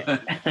what I mean?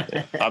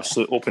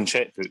 Absolute open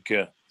checkbook.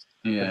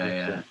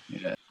 Yeah.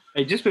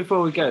 Hey, just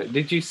before we go,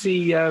 did you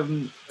see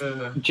Jamie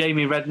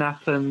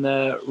Redknapp and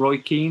Roy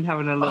Keane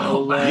having a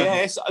little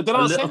yes,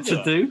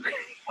 to do?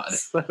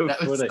 That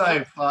was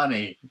so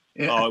funny.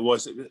 Yeah. Oh, it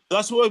was.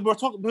 That's what we were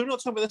talking. We were not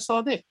talking about this the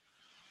other day.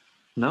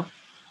 No,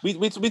 we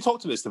talked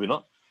about this, did we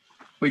not?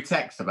 We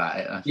text about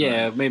it.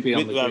 Yeah, maybe.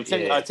 I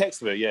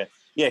texted about it.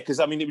 Yeah, because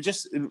I mean, it was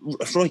just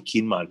Roy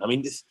Keane, man. I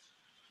mean,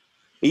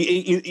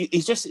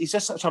 he's just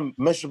such a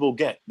miserable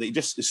git that he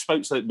just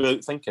spouts out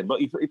without thinking. But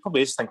he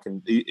probably is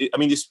thinking. I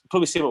mean, he's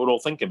probably saying what we're all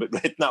thinking. But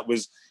Redknapp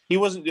was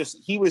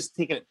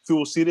taking it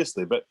full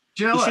seriously. But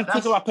do you know what? Should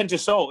take it with a pinch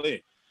of salt, eh?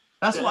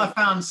 That's what I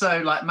found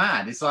so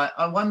mad. It's like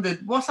I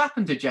wondered what's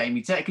happened to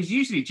Jamie, because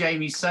usually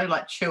Jamie's so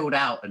chilled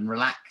out and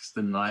relaxed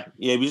and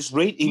he was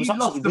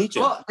absolutely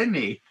raging, plot, didn't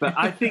he? But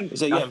I think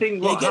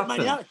what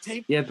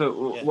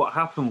happened. What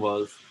happened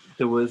was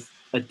there was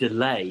a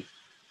delay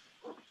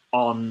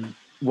on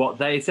what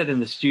they said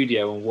in the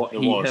studio and what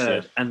he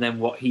heard, and then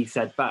what he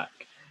said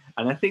back,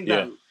 and I think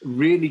that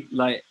really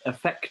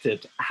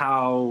affected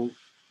how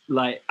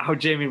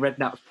Jamie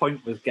Redknapp's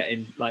point was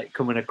getting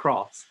coming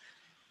across.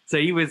 So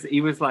he was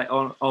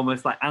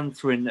almost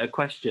answering a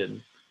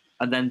question,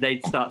 and then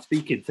they'd start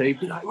speaking. So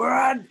he'd be like, "We're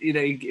on," you know.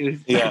 You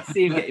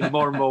see him getting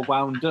more and more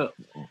wound up.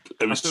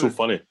 It was so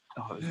funny.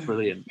 Oh, it was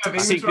brilliant. I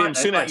see Graham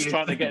Souness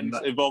trying to get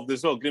involved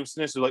as well. Graham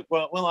Souness was like,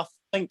 "Well, I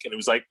think," and it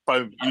was like,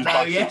 "Boom!" He was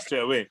back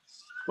straight away.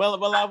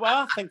 Well,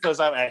 I think there's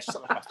out. Shut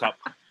the fuck up.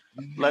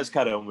 Let's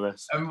carry on with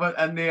this.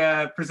 And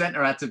the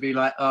presenter had to be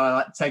like,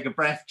 "Oh, take a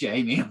breath,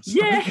 Jamie."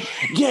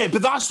 Yeah,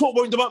 but that's what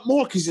wound him up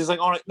more, because he's like,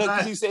 "All right," no,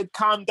 because he said,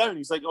 "Calm down."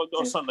 He's like,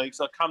 "Oh, something." He's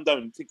like, "Calm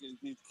down,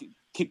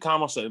 keep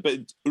calm or something."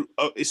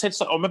 But he said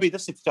something, or maybe he did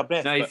say, "Take a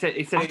breath." No, he said,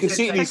 I can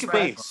see it in his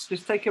face.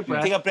 Just take a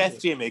breath. Take a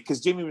breath, Jamie, because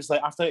Jamie was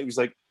like, after it, he was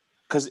like,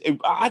 because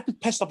I'd be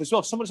pissed off as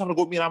well. If someone's having a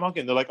go at me and I'm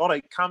arguing, they're like, "All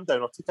right, calm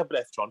down, or take a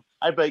breath, John."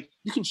 I'd be like,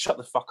 "You can shut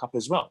the fuck up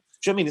as well."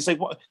 Do you know what I mean? It's like,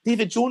 what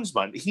David Jones,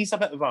 man, he's a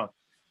bit of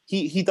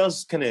he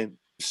does kind of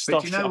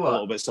stuff shit up a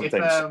little bit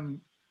sometimes.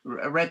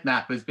 If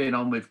Redknapp has been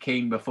on with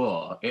Keane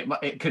before,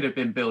 it could have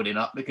been building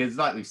up, because,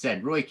 like we've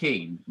said, Roy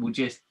Keane will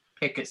just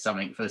pick at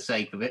something for the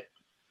sake of it.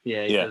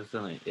 Yeah, he does,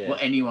 doesn't he? Yeah.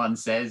 What anyone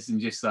says, and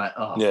just like,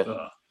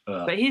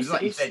 But his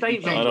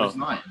statement was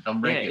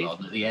on regular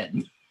at the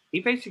end.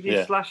 He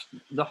basically slashed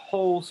the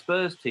whole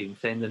Spurs team,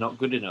 saying they're not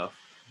good enough,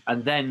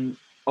 and then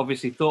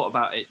obviously thought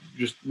about it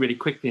just really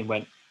quickly and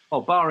went, "Oh,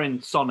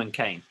 barring Son and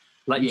Kane."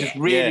 Just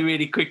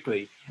really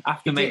quickly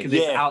after making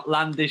this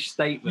outlandish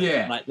statement.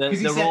 Yeah, because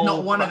he said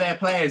not one of their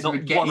players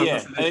would get you.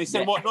 And he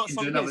said, "What? Not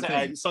something."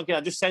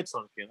 I just said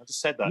something. I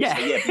just said that. Yeah,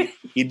 so,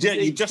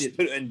 you just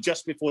put it in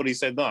just before he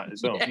said that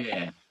as well.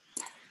 Yeah,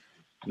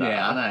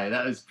 I know,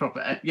 that was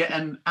proper. Yeah,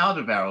 and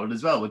Alderweireld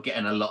as well. We're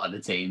getting a lot of the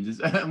teams,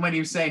 and when he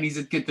was saying he's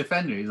a good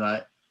defender, he's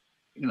like,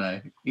 you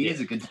know, he is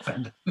a good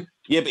defender.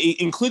 Yeah, but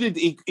he included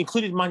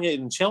Man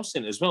United and Chelsea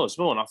in it as well.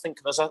 And I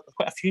think there's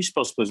quite a few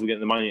Spurs players we're getting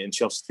the Man United and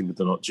Chelsea team, would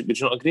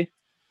you not agree?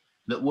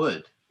 That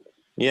would.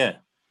 Yeah.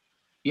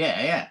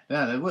 Yeah,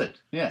 they would.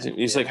 Yeah.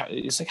 He's like,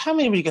 how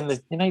many are we getting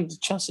the United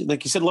Chelsea?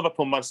 Like he said,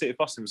 Liverpool, Man City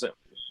first. He was like,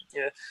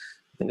 yeah,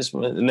 I think this.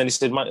 And then he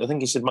said,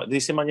 did he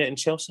say Man United and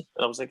Chelsea?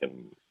 And I was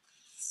thinking,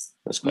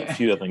 there's quite a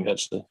few, I think,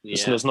 actually.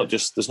 Yeah. There's not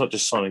just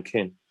Son and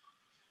Kane.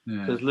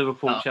 Yeah. There's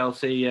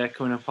Liverpool-Chelsea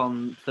coming up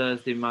on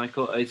Thursday,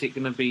 Michael. Is it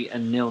going to be a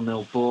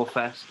 0-0 bore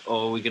fest,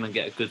 or are we going to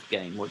get a good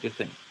game? What do you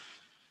think?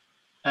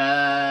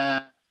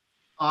 I'm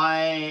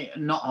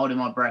not holding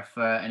my breath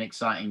for an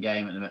exciting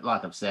game at the minute.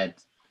 Like I've said,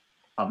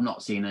 I've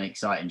not seen an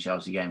exciting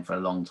Chelsea game for a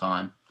long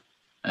time.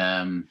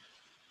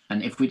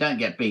 And if we don't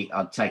get beat,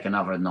 I'd take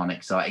another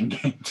non-exciting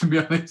game, to be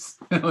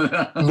honest.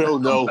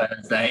 No.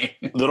 Thursday.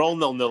 They're all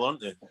 0-0, aren't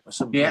they?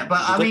 Yeah, but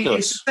ridiculous. I mean,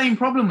 it's the same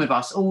problem with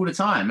us all the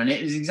time, and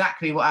it is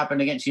exactly what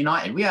happened against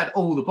United. We had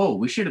all the ball.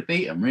 We should have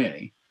beat them,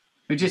 really.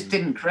 We just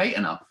didn't create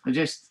enough. We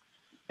just,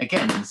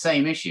 again, the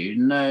same issue.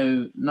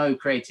 No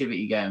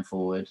creativity going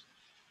forward.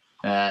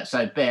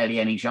 So barely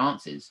any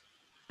chances.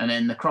 And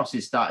then the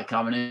crosses started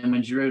coming in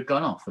when Giroud had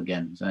gone off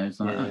again. So it's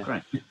like, oh,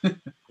 great.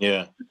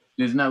 Yeah.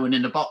 There's no one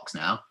in the box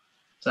now.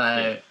 So,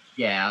 I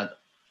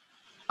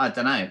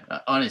don't know.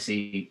 I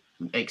honestly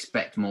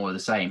expect more of the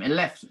same.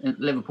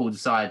 Liverpool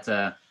decided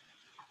to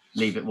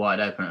leave it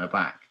wide open at the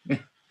back.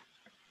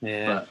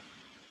 Yeah.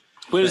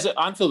 Where is it?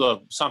 Anfield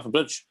or Stamford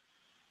Bridge?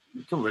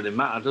 It doesn't really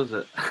matter, does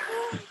it?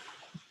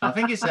 I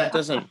think it's at...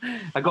 doesn't.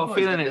 I got a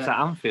feeling it's at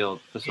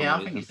Anfield for some reason.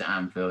 I think it's at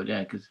Anfield,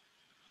 because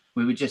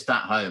we were just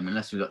at home,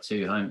 unless we got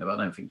two home, but I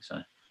don't think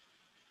so.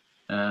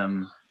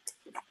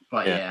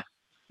 But yeah.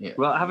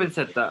 Well, having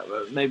said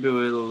that, maybe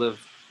we'll have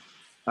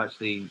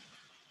actually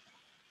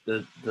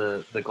the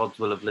gods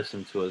will have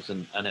listened to us,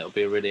 and it'll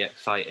be a really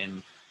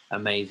exciting,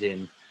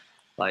 amazing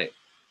like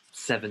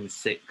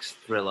 7-6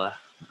 thriller.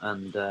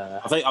 And I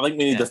think we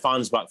need the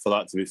fans back for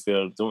that. To be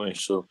fair, don't we?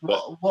 So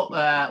what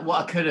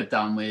I could have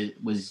done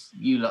was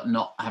you lot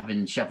not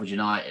having Sheffield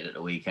United at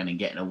the weekend and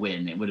getting a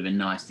win. It would have been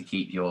nice to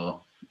keep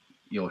your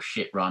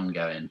shit run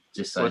going.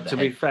 Just so. Well, to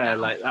be fair,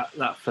 like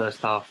that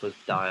first half was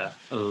dire.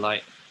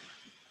 Like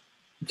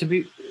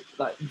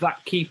that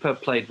keeper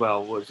played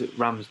well. Was it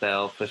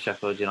Ramsdale for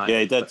Sheffield United? Yeah,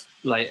 he did.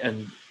 But,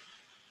 and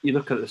you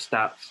look at the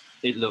stats,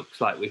 it looks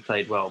like we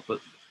played well,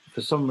 but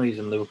for some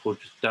reason Liverpool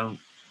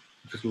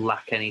just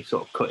lack any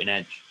sort of cutting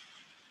edge.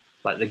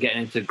 Like they're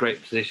getting into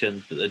great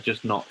positions, but they're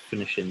just not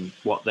finishing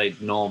what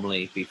they'd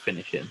normally be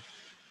finishing.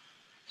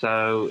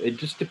 So it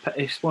just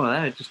it's one of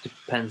them. It just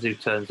depends who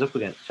turns up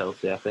against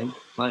Chelsea. I think,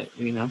 like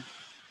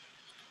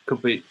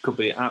could be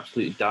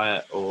absolutely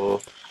dire, or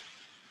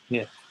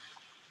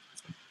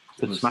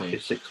could smash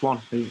it 6-1.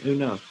 Who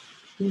knows?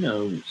 Who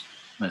knows?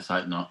 Let's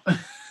hope not.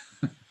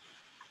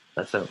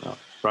 Let's hope not.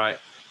 Right.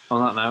 On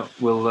that note,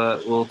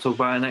 we'll talk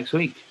about it next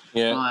week.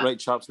 Yeah, right,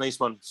 chaps. Nice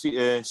one. See you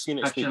next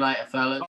week. Catch you later, fellas.